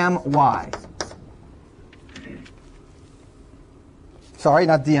dmy. Sorry,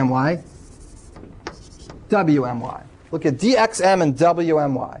 not dmy. wmy. Look at dxm and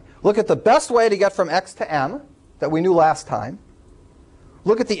wmy. Look at the best way to get from x to m that we knew last time.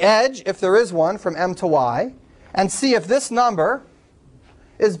 Look at the edge, if there is one, from m to y, and see if this number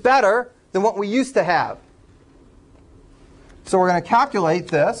is better than what we used to have. So we're going to calculate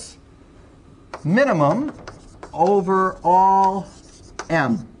this minimum over all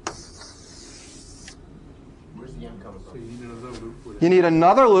m. Where's the m coming So from? you need another loop with it. You need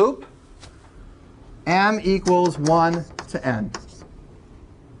another loop, m equals 1 to n.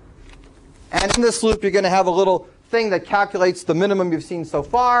 And in this loop, you're going to have a little thing that calculates the minimum you've seen so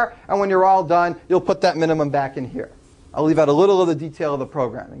far, and when you're all done, you'll put that minimum back in here. I'll leave out a little of the detail of the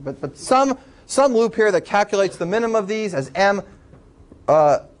programming, but some loop here that calculates the minimum of these as m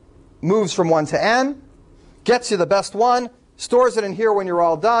moves from 1 to n, gets you the best one, stores it in here when you're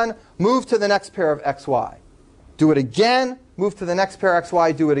all done, move to the next pair of xy. Do it again, move to the next pair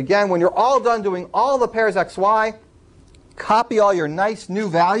xy, do it again. When you're all done doing all the pairs xy, copy all your nice new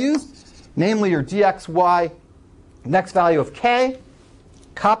values, namely your dxy next value of k,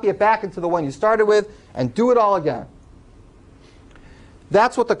 copy it back into the one you started with, and do it all again.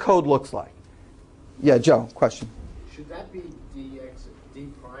 That's what the code looks like. Yeah, Joe, question. Should that be d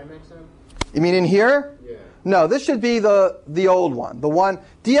prime xm? You mean in here? Yeah. No, this should be the old one. The one,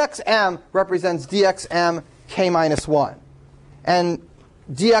 dxm represents dxm k minus 1. And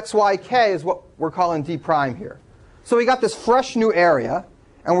dxyk is what we're calling d prime here. So we got this fresh new area,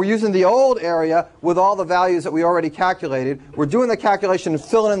 and we're using the old area with all the values that we already calculated. We're doing the calculation and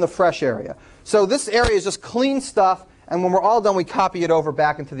filling in the fresh area. So this area is just clean stuff, and when we're all done, we copy it over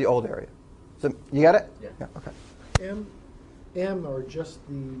back into the old area. So you got it? Yeah. Okay. M are just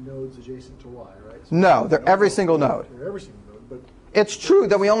the nodes adjacent to Y, right? So No, they're every single node. They're every single node, but It's true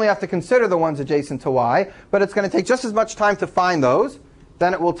that we only have to consider the ones adjacent to y, but it's going to take just as much time to find those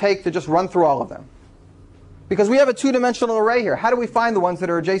than it will take to just run through all of them. Because we have a two-dimensional array here. How do we find the ones that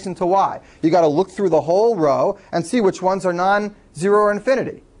are adjacent to y? You've got to look through the whole row and see which ones are non-zero or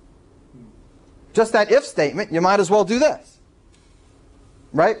infinity. Just that if statement, you might as well do this.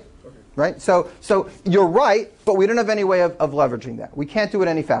 Right? Okay. Right? So you're right, but we don't have any way of leveraging that. We can't do it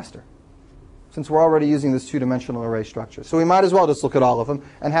any faster, since we're already using this two-dimensional array structure. So we might as well just look at all of them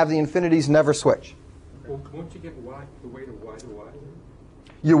and have the infinities never switch. Well, won't you get y, the weight of y to y,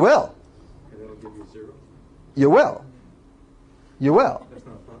 You will. and that'll give you 0? You will. You will. That's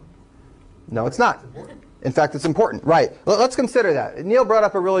not fun. No, it's not. In fact, it's important. Right. Let's consider that. Neil brought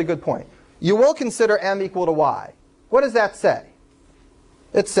up a really good point. You will consider m equal to y. What does that say?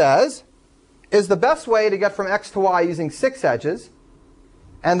 It says, is the best way to get from x to y using 6 edges,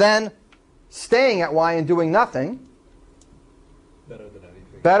 and then staying at y and doing nothing,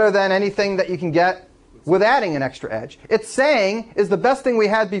 better than anything that you can get with adding an extra edge. It's saying, is the best thing we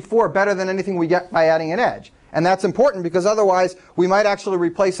had before better than anything we get by adding an edge? And that's important because otherwise we might actually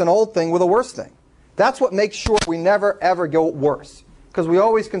replace an old thing with a worse thing. That's what makes sure we never ever go worse, because we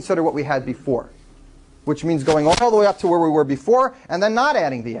always consider what we had before, which means going all the way up to where we were before and then not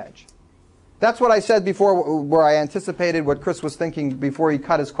adding the edge. That's what I said before, where I anticipated what Chris was thinking before he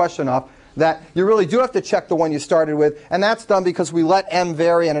cut his question off, that you really do have to check the one you started with, and that's done because we let m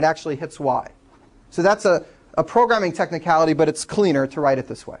vary and it actually hits y. So that's a programming technicality, but it's cleaner to write it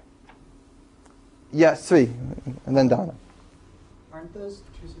this way. Yes, Svi, and then Donna. Aren't those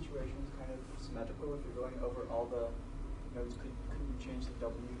two situations kind of symmetrical? If you're going over all the nodes, couldn't you change the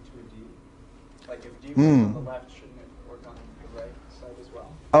W to a D? Like if D was on the left, shouldn't it work on the right side as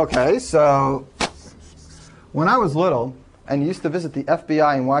well? Okay, so when I was little and used to visit the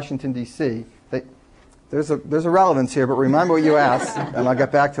FBI in Washington, D.C., there's a relevance here, but remember what you asked, and I'll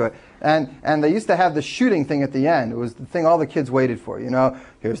get back to it. And they used to have the shooting thing at the end. It was the thing all the kids waited for. You know,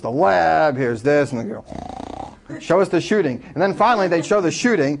 here's the lab, here's this, and they go, show us the shooting. And then finally they'd show the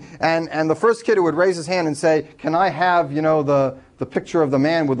shooting, and the first kid who would raise his hand and say, can I have, you know, the picture of the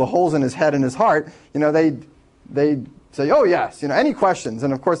man with the holes in his head and his heart, you know, they'd say, oh yes, you know, any questions?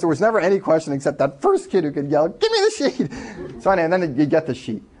 And of course there was never any question except that first kid who could yell, give me the sheet. So anyway, and then you get the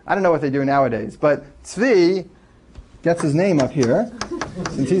sheet. I don't know what they do nowadays, but Tzvi gets his name up here.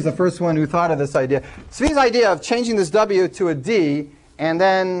 since he's the first one who thought of this idea. Zvi's idea of changing this W to a D, and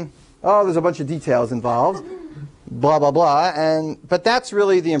then, oh, there's a bunch of details involved, blah, blah, blah, but that's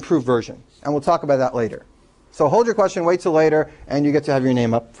really the improved version, and we'll talk about that later. So hold your question, wait till later, and you get to have your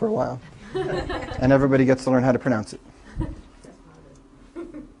name up for a while. And everybody gets to learn how to pronounce it.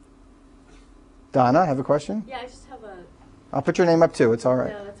 Donna, have a question? Yeah, I just have a... I'll put your name up too, it's all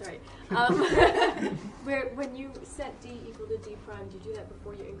right. No, that's all right. When you set D equal to D prime, do you do that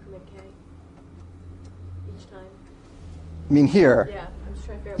before you increment K? Each time? You mean here? Yeah, I'm just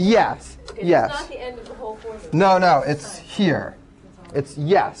trying to figure out. Yes, Okay, yes. It's not the end of the whole formula. No, it's here. It's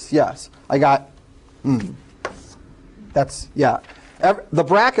yes. I got, that's, yeah. The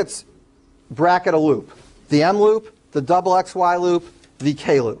brackets bracket a loop. The M loop, the double XY loop, the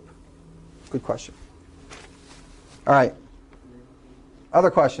K loop. Good question. All right.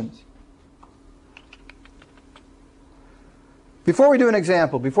 Other questions? Before we do an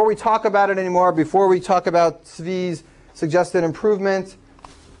example, before we talk about it anymore, before we talk about Zvi's suggested improvement,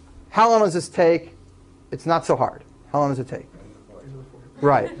 how long does this take? It's not so hard. How long does it take?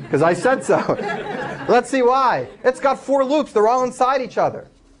 Right, because I said so. Let's see why. It's got 4 loops. They're all inside each other.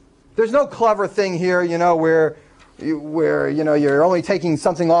 There's no clever thing here, where you're only taking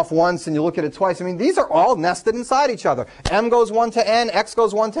something off once and you look at it twice. I mean, these are all nested inside each other. M goes 1 to n, x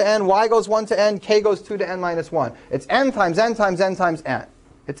goes 1 to n, y goes 1 to n, k goes 2 to n minus 1. It's n times n times n times n.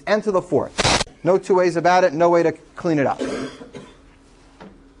 It's n to the 4th. No two ways about it. No way to clean it up.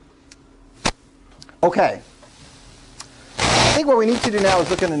 Okay. I think what we need to do now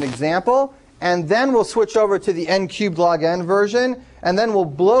is look at an example, and then we'll switch over to the n cubed log n version, and then we'll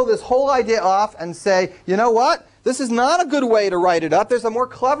blow this whole idea off and say, you know what? This is not a good way to write it up. There's a more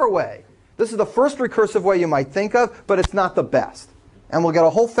clever way. This is the first recursive way you might think of, but it's not the best. And we'll get a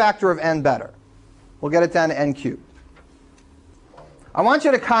whole factor of n better. We'll get it down to n cubed. I want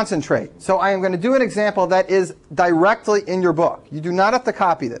you to concentrate. So I am going to do an example that is directly in your book. You do not have to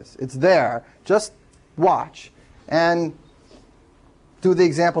copy this. It's there. Just watch and do the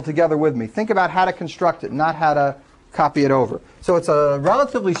example together with me. Think about how to construct it, not how to copy it over. So it's a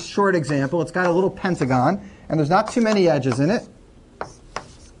relatively short example. It's got a little pentagon, and there's not too many edges in it.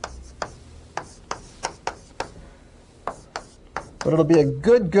 But it'll be a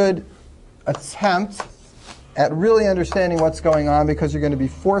good attempt at really understanding what's going on, because you're going to be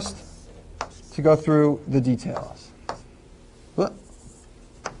forced to go through the details. Whoop.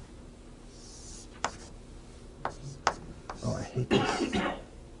 Oh, I hate this.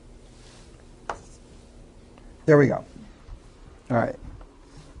 There we go. All right.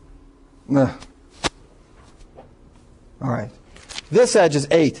 All right. This edge is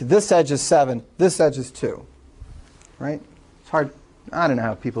 8. This edge is 7. This edge is 2. Right? It's hard. I don't know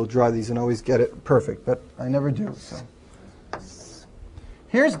how people draw these and always get it perfect, but I never do. So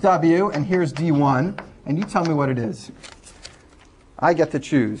here's W and here's D1, and you tell me what it is. I get to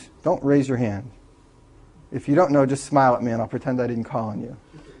choose. Don't raise your hand. If you don't know, just smile at me and I'll pretend I didn't call on you.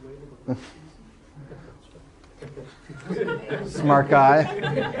 Smart guy.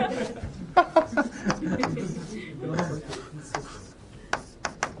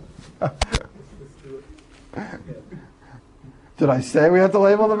 Did I say we have to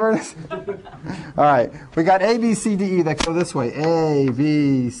label the vertex? All right. We got A, B, C, D, E that go this way. A,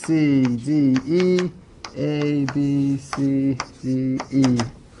 B, C, D, E. A, B, C, D, E.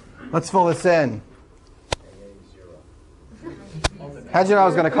 Let's fill this in. How'd you know I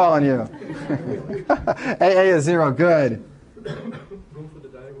was going to call on you? AA is 0. Good.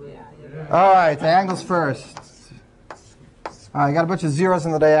 All right. Diagonals first. All right. You got a bunch of zeros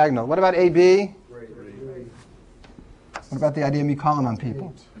in the diagonal. What about AB? What about the idea of me calling on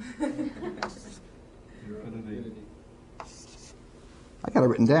people? I got it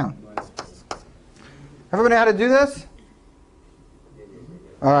written down. Everybody know how to do this?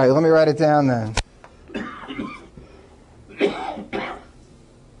 All right, let me write it down then.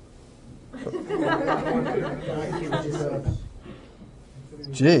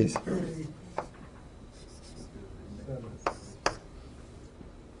 Jeez.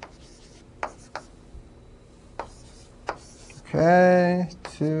 Okay,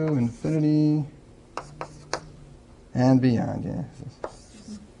 to infinity and beyond, yeah.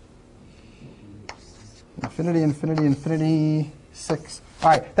 Infinity, infinity, infinity, 6.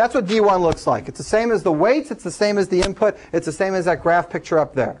 All right, that's what D1 looks like. It's the same as the weights. It's the same as the input. It's the same as that graph picture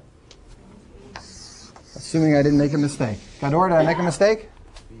up there. Assuming I didn't make a mistake. Gador, did I make a mistake?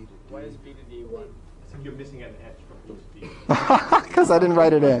 Why is B to D1? I think you're missing an edge from B to D. Because I didn't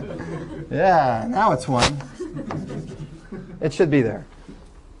write it in. Yeah, now it's 1. It should be there.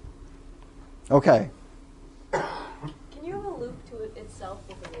 Okay. Can you have a loop to itself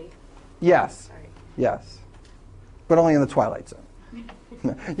weight? Yes. Sorry. Yes. But only in the twilight zone.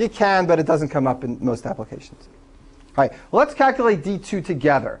 You can, but it doesn't come up in most applications. All right, well, let's calculate D2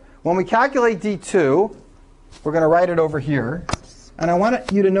 together. When we calculate D2, we're going to write it over here. And I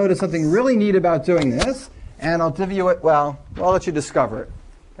want you to notice something really neat about doing this. And I'll give you it, well, I'll let you discover it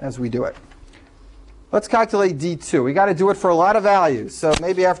as we do it. Let's calculate D2. We got to do it for a lot of values. So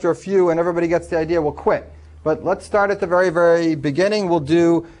maybe after a few and everybody gets the idea, we'll quit. But let's start at the very, very beginning. We'll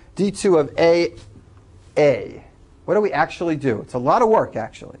do D2 of A. What do we actually do? It's a lot of work,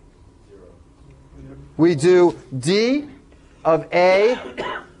 actually. We do D of A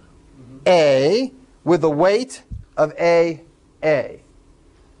with the weight of A.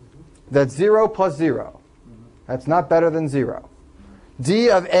 That's 0 plus 0. That's not better than 0. D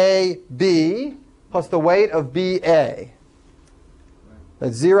of AB plus the weight of BA.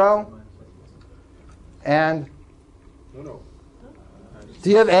 That's 0. And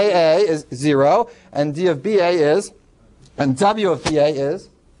D of AA is 0, and D of BA is, and W of BA is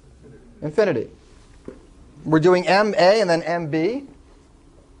infinity. We're doing MA and then MB,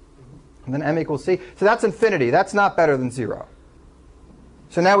 and then M equals C. So that's infinity. That's not better than 0.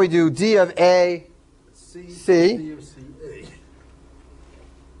 So now we do D of A, C,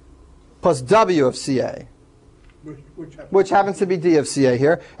 plus W of CA, which happens to be D of CA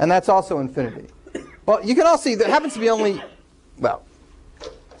here, and that's also infinity. Well, you can all see that happens to be only, well,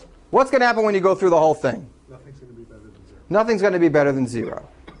 what's going to happen when you go through the whole thing? Nothing's going to be better than 0. Nothing's going to be better than 0.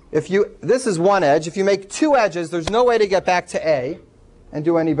 This is one edge. If you make two edges, there's no way to get back to A and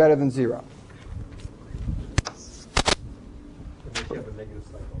do any better than 0.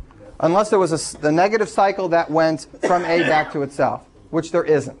 Unless there was the negative cycle that went from A back to itself, which there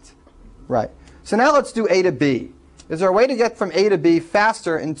isn't. Right. So now let's do A to B. Is there a way to get from A to B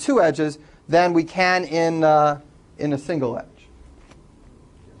faster in two edges than we can in a single edge?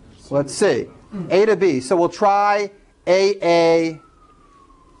 Let's see. A to B. So we'll try AA,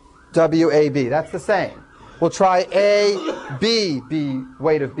 WAB. That's the same. We'll try AB,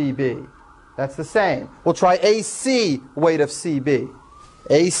 weight of BB. That's the same. We'll try AC, weight of CB.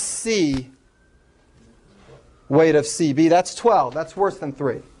 AC, weight of CB. That's 12. That's worse than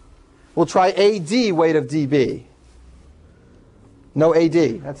 3. We'll try AD, weight of DB. No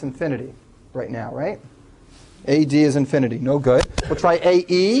AD. That's infinity right now, right? AD is infinity. No good. We'll try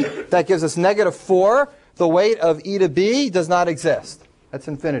AE. That gives us negative 4. The weight of E to B does not exist. That's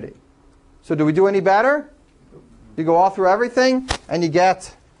infinity. So do we do any better? You go all through everything, and you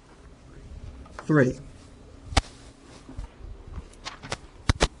get 3.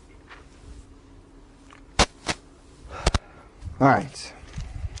 All right.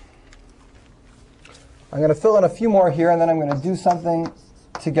 I'm going to fill in a few more here, and then I'm going to do something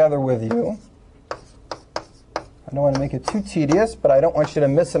together with you. I don't want to make it too tedious, but I don't want you to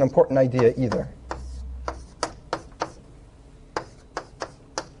miss an important idea either.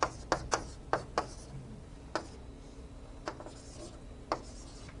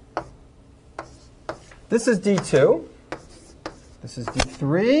 This is D2. This is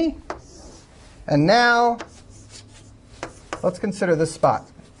D3. And now, let's consider this spot.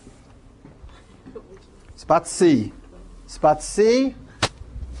 Spot C. Spot C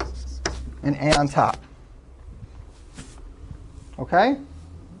and A on top. Okay?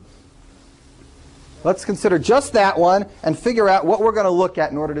 Let's consider just that one and figure out what we're going to look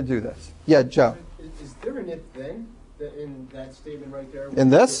at in order to do this. Yeah, Joe. Is there an if then in that statement right there? In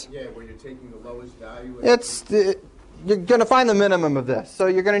this? Yeah, where you're taking the lowest value. You're going to find the minimum of this. So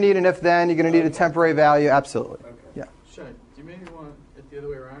you're going to need an if then. You're going to need a temporary value. Absolutely. Okay. Yeah. Shut. Do you maybe want it the other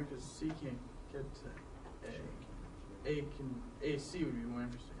way around? Because C can't get to A. AC would be more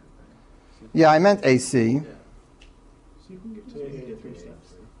interesting, I think. Yeah, I meant AC. Yeah. So you can get to A in 3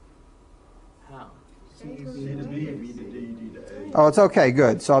 steps. How? C to B, B to D, D to A. Oh, it's okay.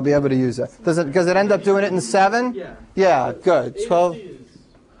 Good. So I'll be able to use that. Does it end up doing it in 7? Yeah. Yeah, good. 12. A to C is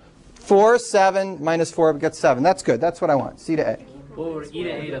 4, 7, minus 4 gets 7. That's good. That's what I want. C to A. Or E to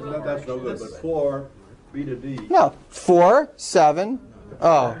A doesn't work. That's no good, but 4, B to D. No. 4, 7.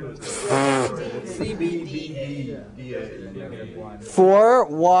 Oh. C, B, D, D, A. 4,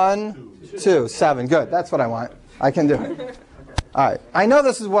 1, 2, 7. Good. That's what I want. I can do it. All right. I know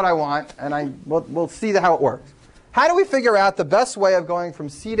this is what I want, and we'll see how it works. How do we figure out the best way of going from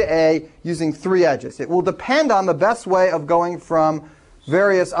C to A using 3 edges? It will depend on the best way of going from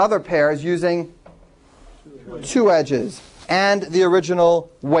various other pairs using 2 edges and the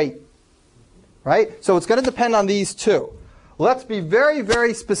original weight. Right? So it's going to depend on these two. Let's be very,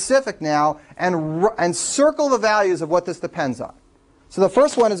 very specific now and circle the values of what this depends on. So the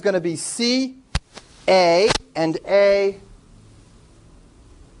first one is going to be C, A, and A,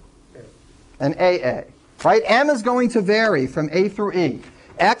 and AA. Right? M is going to vary from A through E.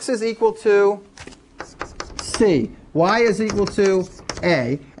 X is equal to C. Y is equal to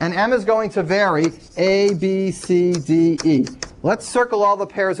A. And M is going to vary A, B, C, D, E. Let's circle all the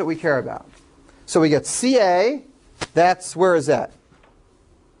pairs that we care about. So we get CA. That's, where is that?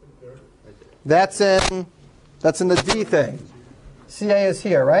 That's in the D thing. CA is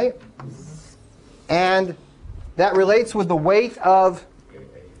here, right? And that relates with the weight of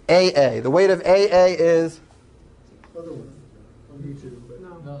AA. The weight of AA is?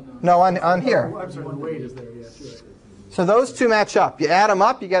 No, on here. I'm sorry, the weight is there, yes. You're right. So those two match up. You add them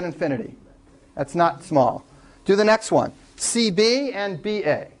up, you get infinity. That's not small. Do the next one. CB and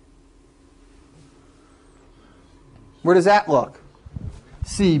BA. Where does that look?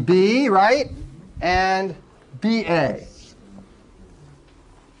 CB, right? And BA.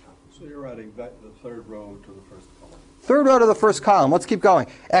 So you're adding back the third row to the first column. Third row to the first column. Let's keep going.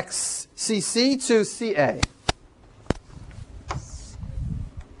 XCC to CA.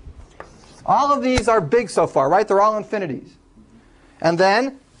 All of these are big so far, right? They're all infinities. And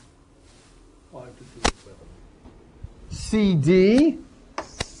then 5 to 2 is 7. CD,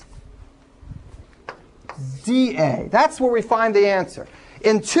 DA. That's where we find the answer.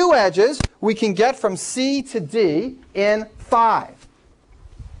 In two edges, we can get from C to D in 5.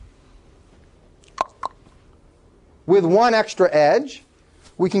 With one extra edge,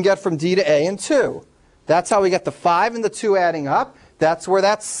 we can get from D to A in 2. That's how we get the 5 and the 2 adding up. That's where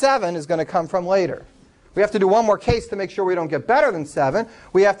that 7 is going to come from later. We have to do one more case to make sure we don't get better than 7.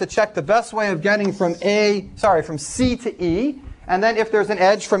 We have to check the best way of getting from C to E, and then if there's an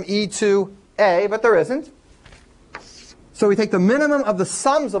edge from E to A, but there isn't. So we take the minimum of the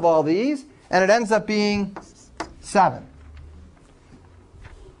sums of all these, and it ends up being 7.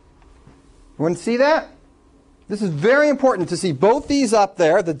 Everyone see that? This is very important to see both these up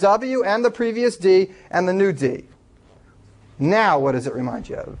there, the W and the previous D and the new D. Now, what does it remind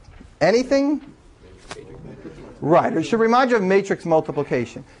you of? Anything? Right. It should remind you of matrix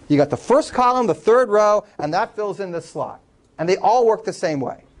multiplication. You got the first column, the third row, and that fills in this slot. And they all work the same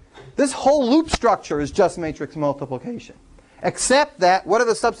way. This whole loop structure is just matrix multiplication. Except that, what are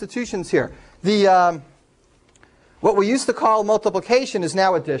the substitutions here? What we used to call multiplication is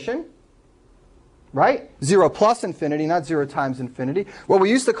now addition. Right? 0 plus infinity, not 0 times infinity. What we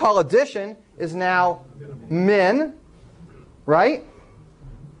used to call addition is now min. Right?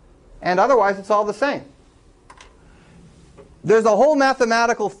 And otherwise, it's all the same. There's a whole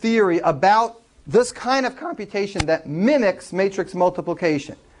mathematical theory about this kind of computation that mimics matrix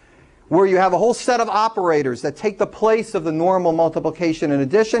multiplication, where you have a whole set of operators that take the place of the normal multiplication and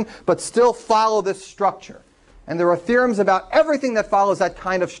addition, but still follow this structure. And there are theorems about everything that follows that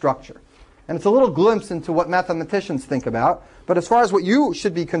kind of structure. And it's a little glimpse into what mathematicians think about. But as far as what you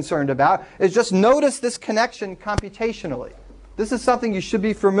should be concerned about is just notice this connection computationally. This is something you should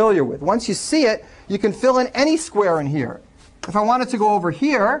be familiar with. Once you see it, you can fill in any square in here. If I wanted to go over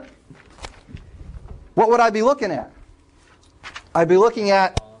here, what would I be looking at? I'd be looking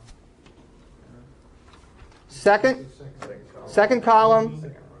at second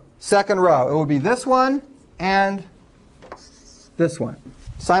column, second row. It would be this one and this one,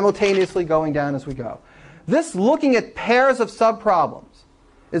 simultaneously going down as we go. This looking at pairs of subproblems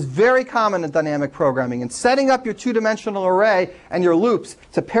is very common in dynamic programming. And setting up your two-dimensional array and your loops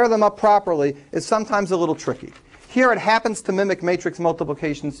to pair them up properly is sometimes a little tricky. Here it happens to mimic matrix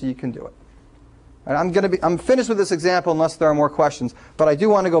multiplication, so you can do it. And I'm finished with this example unless there are more questions, but I do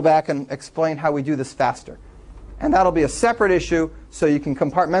want to go back and explain how we do this faster. And that'll be a separate issue, so you can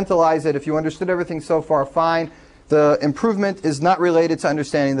compartmentalize it. If you understood everything so far, fine. The improvement is not related to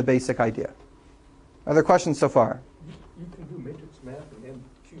understanding the basic idea. Are there questions so far? You can do matrix math in n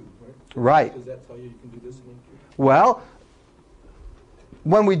cubed, right? Right. Does that tell you can do this in n cubed? Well,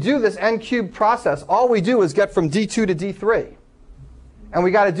 when we do this n cubed process, all we do is get from D2 to D3. And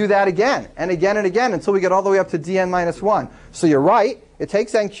we got to do that again and again and again until we get all the way up to dn minus 1. So you're right. It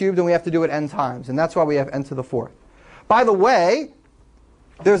takes n cubed, and we have to do it n times. And that's why we have n to the 4th. By the way,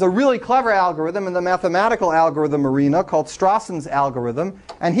 there's a really clever algorithm in the mathematical algorithm arena called Strawson's algorithm.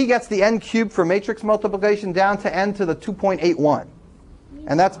 And he gets the n cubed for matrix multiplication down to n to the 2.81.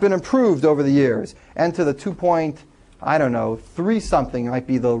 And that's been improved over the years. N to the 3 something might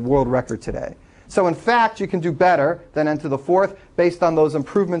be the world record today. So in fact, you can do better than n to the 4th based on those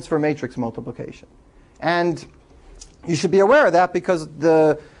improvements for matrix multiplication. And you should be aware of that because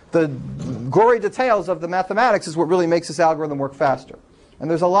the gory details of the mathematics is what really makes this algorithm work faster. And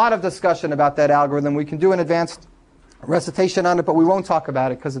there's a lot of discussion about that algorithm. We can do an advanced recitation on it, but we won't talk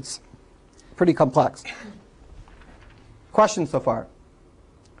about it because it's pretty complex. Questions so far?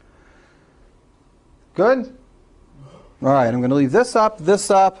 Good? All right, I'm going to leave this up,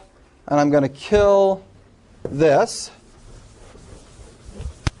 and I'm going to kill this.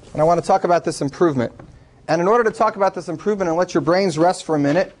 And I want to talk about this improvement. And in order to talk about this improvement and let your brains rest for a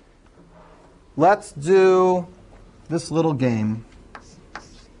minute, let's do this little game.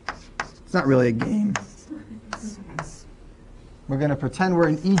 It's not really a game. We're going to pretend we're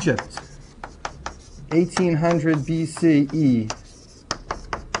in Egypt, 1800 BCE.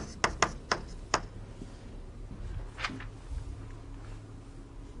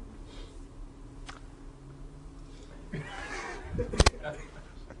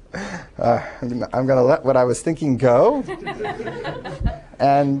 I'm going to let what I was thinking go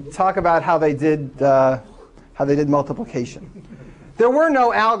and talk about how they did multiplication. There were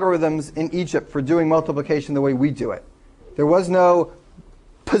no algorithms in Egypt for doing multiplication the way we do it. There was no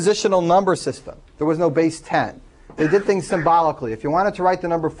positional number system. There was no base 10. They did things symbolically. If you wanted to write the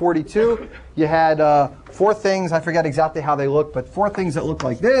number 42, you had 4 things. I forget exactly how they looked, but 4 things that look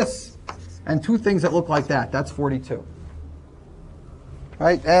like this and 2 things that look like that. That's 42.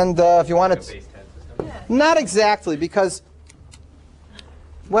 Right? And if you wanted to... Not exactly, because,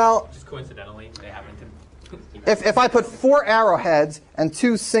 well... Just coincidentally, they happen to... If I put 4 arrowheads and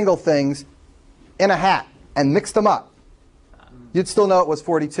 2 single things in a hat and mixed them up, you'd still know it was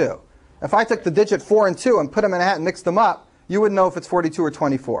 42. If I took the digit 4 and 2 and put them in a hat and mixed them up, you wouldn't know if it's 42 or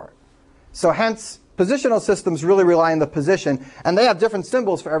 24. So hence, positional systems really rely on the position, and they have different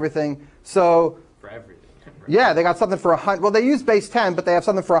symbols for everything. So For everything. Right? yeah, they got something for 100. Well, they use base 10, but they have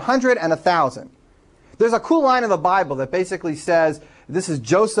something for 100 and 1,000. There's a cool line in the Bible that basically says, this is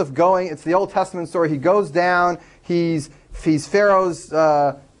Joseph going, it's the Old Testament story, he goes down, he's Pharaoh's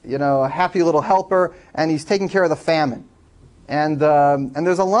happy little helper, and he's taking care of the famine. And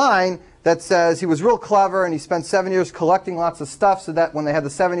there's a line that says he was real clever and he spent 7 years collecting lots of stuff so that when they had the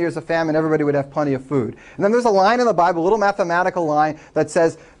 7 years of famine, everybody would have plenty of food. And then there's a line in the Bible, a little mathematical line, that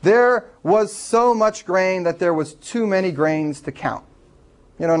says there was so much grain that there was too many grains to count.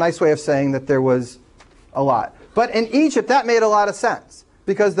 You know, a nice way of saying that there was a lot. But in Egypt, that made a lot of sense.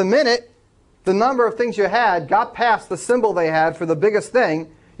 Because the minute the number of things you had got past the symbol they had for the biggest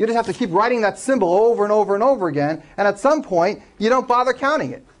thing, you just have to keep writing that symbol over and over and over again. And at some point, you don't bother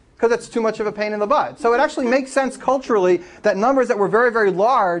counting it, because it's too much of a pain in the butt. So it actually makes sense culturally that numbers that were very, very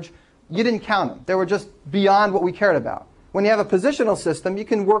large, you didn't count them. They were just beyond what we cared about. When you have a positional system, you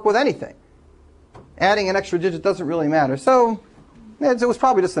can work with anything. Adding an extra digit doesn't really matter. So it was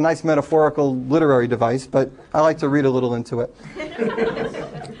probably just a nice metaphorical literary device, but I like to read a little into it.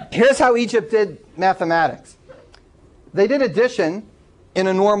 Here's how Egypt did mathematics. They did addition in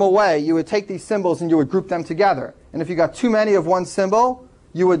a normal way. You would take these symbols and you would group them together. And if you got too many of one symbol,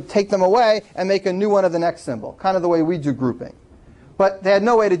 you would take them away and make a new one of the next symbol, kind of the way we do grouping. But they had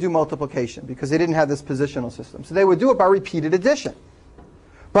no way to do multiplication because they didn't have this positional system. So they would do it by repeated addition.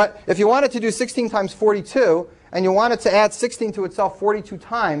 But if you wanted to do 16 times 42, and you wanted to add 16 to itself 42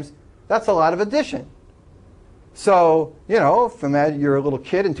 times, that's a lot of addition. So, you know, if imagine you're a little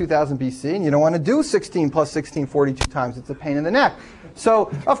kid in 2000 BC and you don't want to do 16 plus 16 42 times. It's a pain in the neck.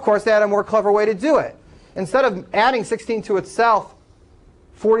 So, of course, they had a more clever way to do it. Instead of adding 16 to itself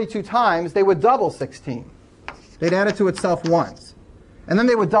 42 times, they would double 16. They'd add it to itself once. And then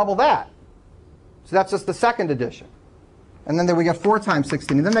they would double that. So that's just the second addition. And then they would get 4 times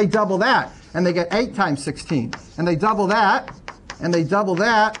 16. And then they double that. And they get 8 times 16. And they double that. And they double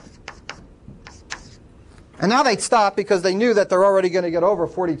that. And now they'd stop because they knew that they're already going to get over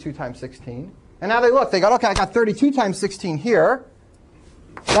 42 times 16. And now they look. They go, okay, I got 32 times 16 here.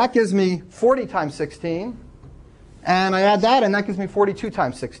 That gives me 40 times 16. And I add that, and that gives me 42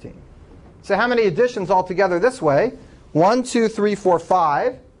 times 16. So how many additions altogether this way? 1, 2, 3, 4,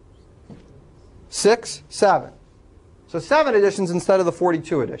 5, 6, 7. So 7 additions instead of the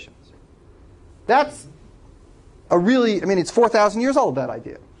 42 additions. That's a really, I mean, it's 4,000 years old, that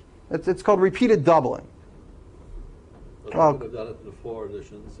idea. It's called repeated doubling. But they would have done it to the 4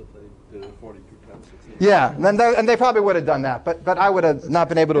 additions if they did it 42 times 16. Yeah, and they probably would have done that, but I would have not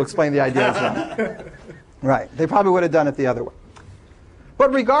been able to explain the idea as well. Right, they probably would have done it the other way.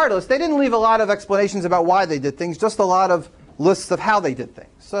 But regardless, they didn't leave a lot of explanations about why they did things, just a lot of lists of how they did things.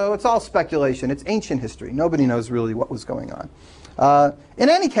 So it's all speculation. It's ancient history. Nobody knows really what was going on. In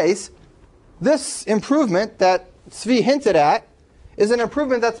any case, this improvement that Zvi hinted at is an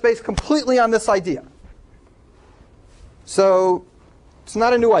improvement that's based completely on this idea. So it's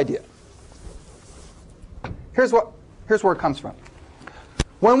not a new idea. Here's where it comes from.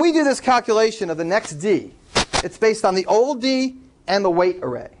 When we do this calculation of the next d, it's based on the old d and the weight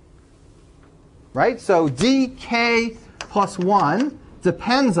array. Right? So dk plus 1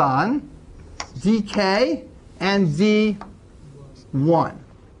 depends on dk, and d1.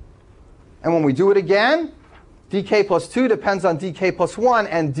 And when we do it again, dk plus 2 depends on dk plus 1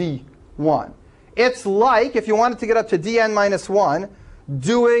 and d1. It's like, if you wanted to get up to dn minus 1,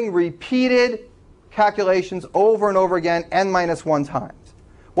 doing repeated calculations over and over again, n minus 1 times.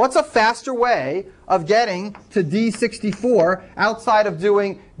 What's a faster way of getting to d64 outside of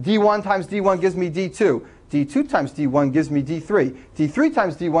doing d1 times d1 gives me d2? d2 times d1 gives me d3. d3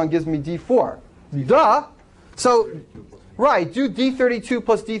 times d1 gives me d4. Duh! So, right, do d32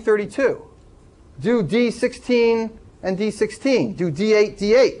 plus d32. Do d16 and d16. Do d8,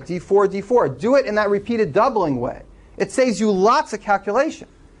 d8, d4, d4. Do it in that repeated doubling way. It saves you lots of calculation.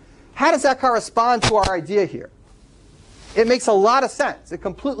 How does that correspond to our idea here? It makes a lot of sense. It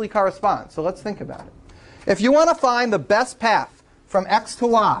completely corresponds. So let's think about it. If you want to find the best path from x to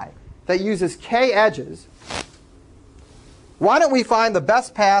y that uses k edges, why don't we find the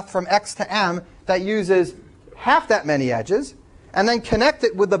best path from x to m that uses half that many edges, and then connect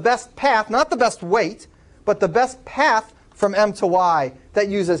it with the best path, not the best weight, but the best path from m to y that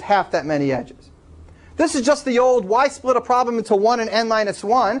uses half that many edges. This is just the old, why split a problem into 1 and n minus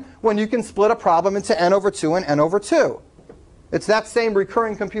 1 when you can split a problem into n over 2 and n over 2? It's that same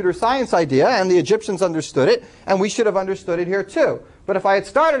recurring computer science idea, and the Egyptians understood it, and we should have understood it here too. But if I had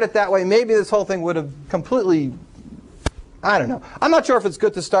started it that way, maybe this whole thing would have completely, I don't know. I'm not sure if it's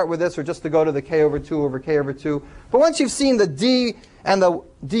good to start with this or just to go to the k over 2 over k over 2. But once you've seen the d and the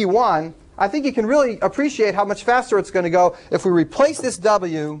d1, I think you can really appreciate how much faster it's going to go if we replace this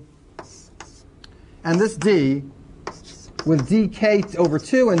w and this d with dk over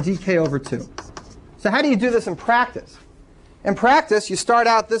 2 and dk over 2. So how do you do this in practice? In practice, you start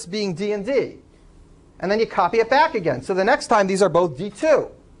out this being d and d. And then you copy it back again. So the next time, these are both d2.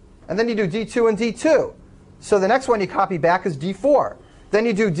 And then you do d2 and d2. So the next one you copy back is d4. Then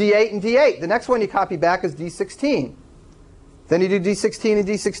you do d8 and d8. The next one you copy back is d16. Then you do d16 and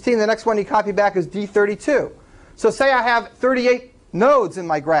d16. The next one you copy back is d32. So say I have 38 nodes in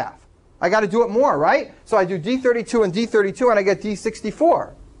my graph. I got to do it more, right? So I do d32 and d32, and I get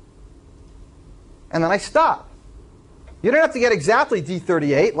d64. And then I stop. You don't have to get exactly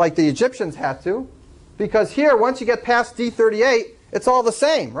d38 like the Egyptians had to, because here, once you get past d38, it's all the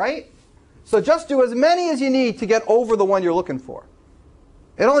same, right? So just do as many as you need to get over the one you're looking for.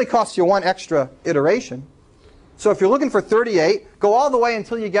 It only costs you one extra iteration. So if you're looking for 38, go all the way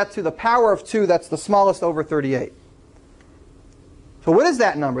until you get to the power of 2 that's the smallest over 38. So what is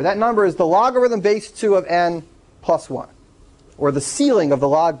that number? That number is the logarithm base 2 of n plus 1, or the ceiling of the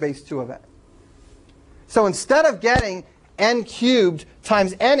log base 2 of n. So instead of getting n cubed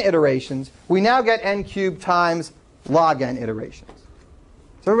times n iterations, we now get n cubed times log n iterations.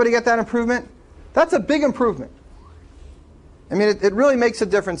 Does everybody get that improvement? That's a big improvement. I mean, it really makes a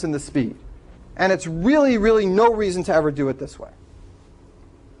difference in the speed. And it's really, really no reason to ever do it this way.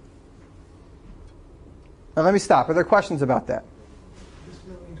 Now let me stop. Are there questions about that? This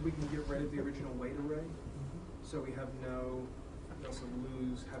means we can get rid of the original weight array, so we have we also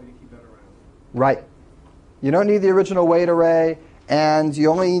lose having to keep that around. Right. You don't need the original weight array, and you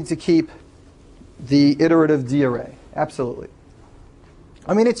only need to keep the iterative d array. Absolutely.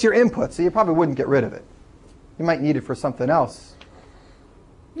 I mean, it's your input, so you probably wouldn't get rid of it. You might need it for something else.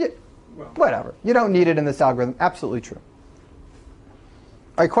 Yeah, whatever. You don't need it in this algorithm. Absolutely true.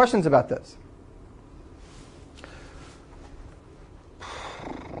 All right, questions about this?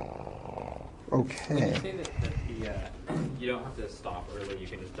 Okay. When you say that you don't have to stop early, you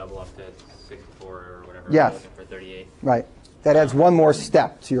can just double up to 64 or whatever. Yes. You're looking for 38. Right. That adds one more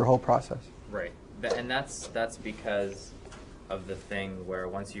step to your whole process. Right. And that's because of the thing where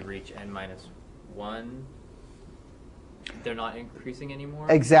once you reach n minus 1, they're not increasing anymore?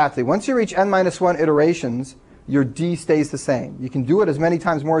 Exactly. Once you reach n minus 1 iterations, your d stays the same. You can do it as many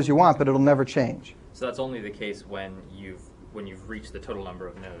times more as you want, but it'll never change. So that's only the case when you've reached the total number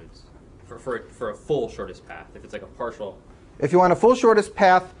of nodes for a full shortest path. If it's like a partial. If you want a full shortest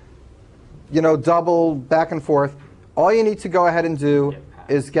path, double back and forth, all you need to go ahead and do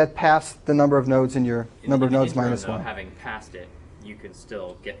is get past the number of nodes in your number of nodes minus 1. Having passed it, you can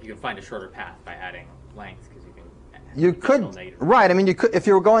still you can find a shorter path by adding length, because you can. You could, right? I mean, you could, if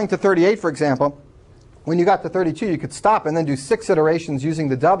you were going to 38, for example, when you got to 32, you could stop and then do 6 iterations using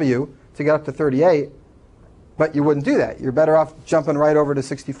the w to get up to 38, but you wouldn't do that. You're better off jumping right over to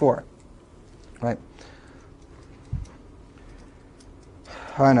 64, right?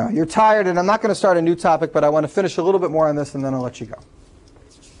 I know you're tired, and I'm not going to start a new topic, but I want to finish a little bit more on this, and then I'll let you go.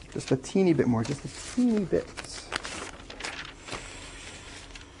 Just a teeny bit more, just a teeny bit.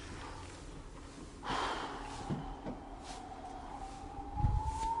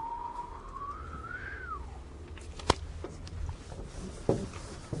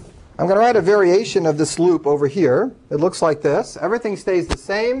 I'm going to write a variation of this loop over here. It looks like this. Everything stays the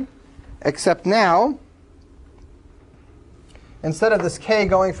same, except now, instead of this k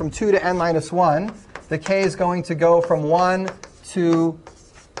going from 2 to n minus 1, the k is going to go from 1 to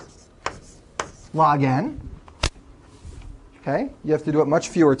log n. Okay? You have to do it much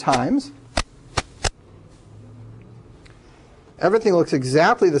fewer times. Everything looks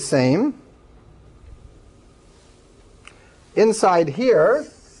exactly the same. Inside here,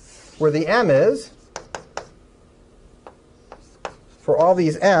 where the m is, for all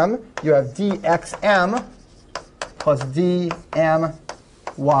these m, you have dxm plus dmy.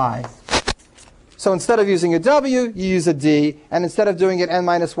 So instead of using a w, you use a d, and instead of doing it n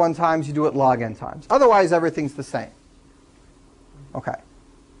minus 1 times, you do it log n times. Otherwise, everything's the same. Okay.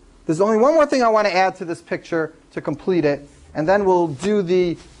 There's only one more thing I want to add to this picture to complete it, and then we'll do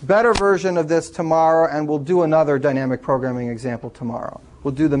the better version of this tomorrow, and we'll do another dynamic programming example tomorrow.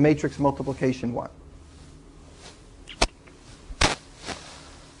 We'll do the matrix multiplication one.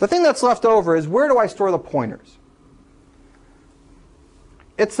 The thing that's left over is, where do I store the pointers?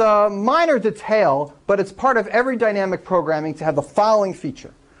 It's a minor detail, but it's part of every dynamic programming to have the following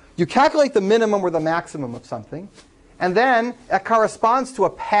feature. You calculate the minimum or the maximum of something, and then it corresponds to a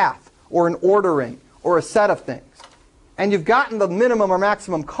path or an ordering or a set of things. And you've gotten the minimum or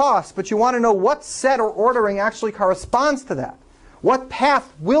maximum cost, but you want to know what set or ordering actually corresponds to that. What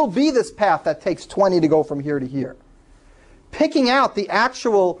path will be this path that takes 20 to go from here to here? Picking out the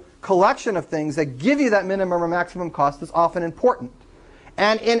actual collection of things that give you that minimum or maximum cost is often important.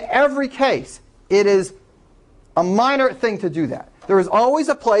 And in every case, it is a minor thing to do that. There is always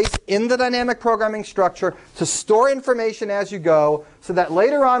a place in the dynamic programming structure to store information as you go, so that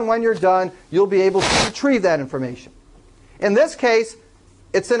later on when you're done, you'll be able to retrieve that information. In this case,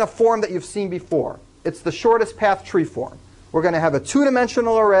 it's in a form that you've seen before. It's the shortest path tree form. We're going to have a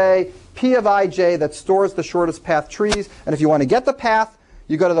two-dimensional array, P of ij, that stores the shortest path trees. And if you want to get the path,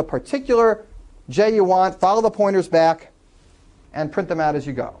 you go to the particular j you want, follow the pointers back, and print them out as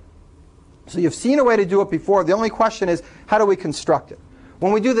you go. So you've seen a way to do it before. The only question is, how do we construct it?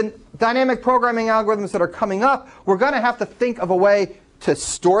 When we do the dynamic programming algorithms that are coming up, we're going to have to think of a way to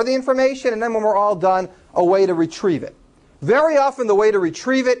store the information, and then when we're all done, a way to retrieve it. Very often, the way to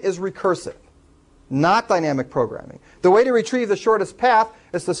retrieve it is recursive, not dynamic programming. The way to retrieve the shortest path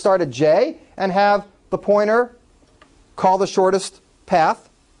is to start at j and have the pointer call the shortest path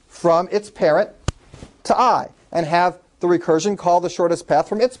from its parent to I, and have the recursion call the shortest path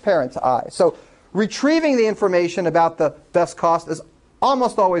from its parent to I. So retrieving the information about the best cost is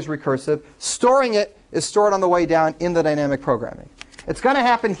almost always recursive. Storing it is stored on the way down in the dynamic programming. It's going to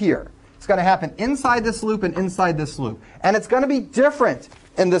happen here. It's going to happen inside this loop and inside this loop. And it's going to be different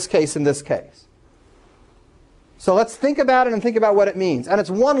in this case and this case. So let's think about it and think about what it means. And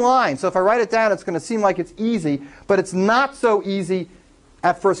it's one line, so if I write it down, it's going to seem like it's easy, but it's not so easy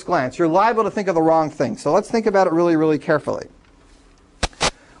at first glance. You're liable to think of the wrong thing. So let's think about it really, really carefully.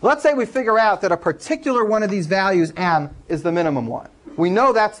 Let's say we figure out that a particular one of these values, m, is the minimum one. We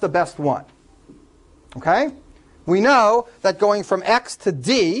know that's the best one. Okay? We know that going from x to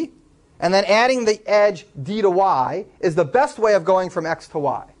d, and then adding the edge d to y, is the best way of going from x to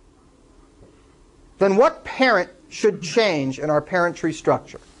y. Then what parent should change in our parent tree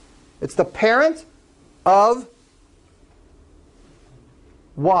structure? It's the parent of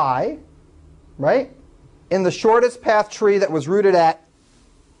y, right, in the shortest path tree that was rooted at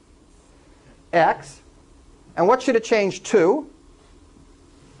x. And what should it change to?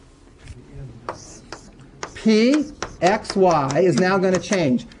 Pxy is now going to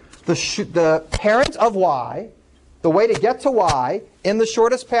change. The parent of y, the way to get to y, in the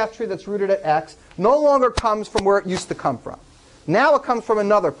shortest path tree that's rooted at x, no longer comes from where it used to come from. Now it comes from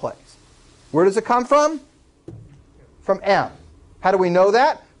another place. Where does it come from? From m. How do we know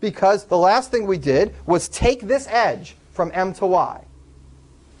that? Because the last thing we did was take this edge from m to y.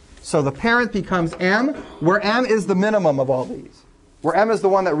 So the parent becomes m, where m is the minimum of all these. Where m is the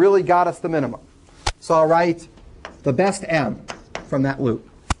one that really got us the minimum. So I'll write the best m from that loop.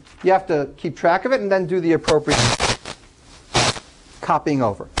 You have to keep track of it and then do the appropriate copying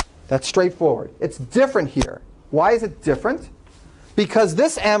over. That's straightforward. It's different here. Why is it different? Because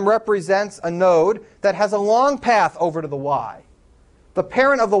this m represents a node that has a long path over to the y. The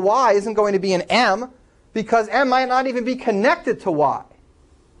parent of the y isn't going to be an m, because m might not even be connected to y.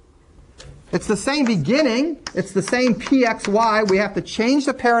 It's the same beginning. It's the same pxy. We have to change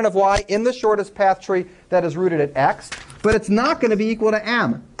the parent of y in the shortest path tree that is rooted at x. But it's not going to be equal to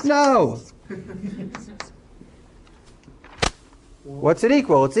m. No. What's it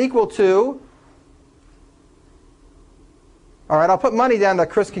equal? It's equal to, All right, I'll put money down that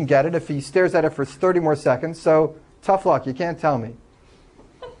Chris can get it if he stares at it for 30 more seconds. So tough luck. You can't tell me.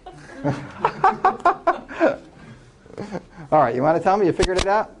 All right, you want to tell me? You figured it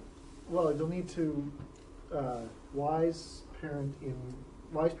out? Well, you'll need to y's parent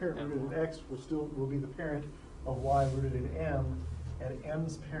rooted in x will be the parent of y rooted in m, and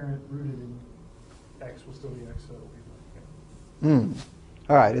m's parent rooted in x will still be x. So it'll be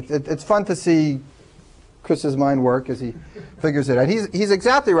All right, it's fun to see Chris's mind work as he figures it out. He's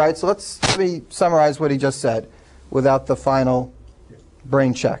exactly right. So let me summarize what he just said without the final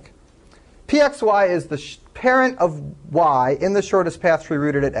brain check. Pxy is the parent of y in the shortest path tree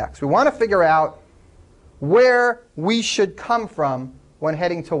rooted at x. We want to figure out where we should come from when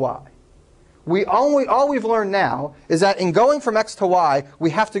heading to y. All we've learned now is that in going from x to y,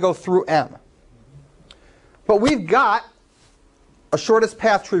 we have to go through m. But we've got a shortest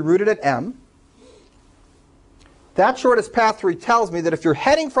path tree rooted at m. That shortest path tree tells me that if you're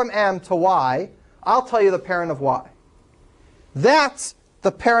heading from m to y, I'll tell you the parent of y. That's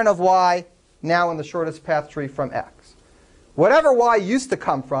the parent of y now in the shortest path tree from x. Whatever y used to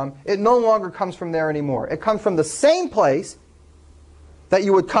come from, it no longer comes from there anymore. It comes from the same place that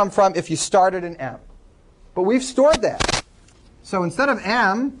you would come from if you started in m. But we've stored that. So instead of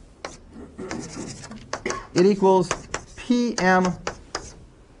m, it equals pm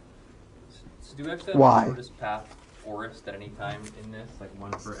So do we actually have y. the shortest path forest at any time in this? Like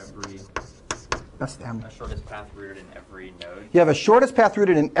one for every... That's m. A shortest path rooted in every node? You have a shortest path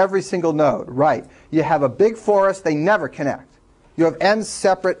rooted in every single node, right. You have a big forest, they never connect. You have n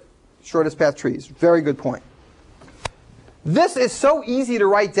separate shortest path trees. Very good point. This is so easy to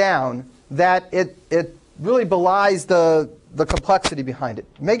write down that it really belies the complexity behind it.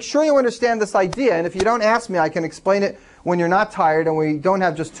 Make sure you understand this idea, and if you don't ask me, I can explain it when you're not tired and we don't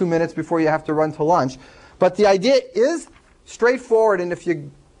have just 2 minutes before you have to run to lunch. But the idea is straightforward, and if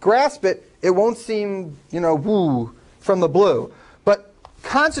you grasp it, it won't seem, woo from the blue. But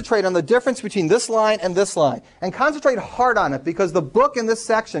concentrate on the difference between this line and this line. And concentrate hard on it, because the book in this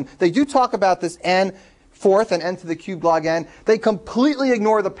section, they do talk about this n fourth and n to the cubed log n. They completely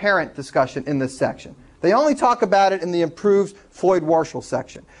ignore the parent discussion in this section. They only talk about it in the improved Floyd-Warshall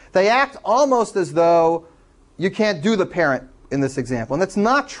section. They act almost as though you can't do the parent in this example. And that's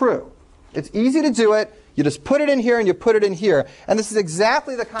not true. It's easy to do it. You just put it in here and you put it in here. And this is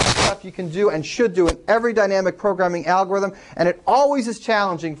exactly the kind of stuff you can do and should do in every dynamic programming algorithm. And it always is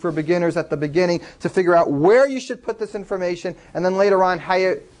challenging for beginners at the beginning to figure out where you should put this information and then later on how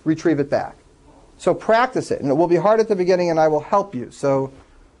you retrieve it back. So practice it. And it will be hard at the beginning, and I will help you. So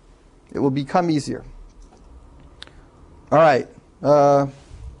it will become easier. All right.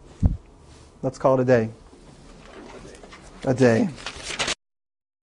 Let's call it a day. A day.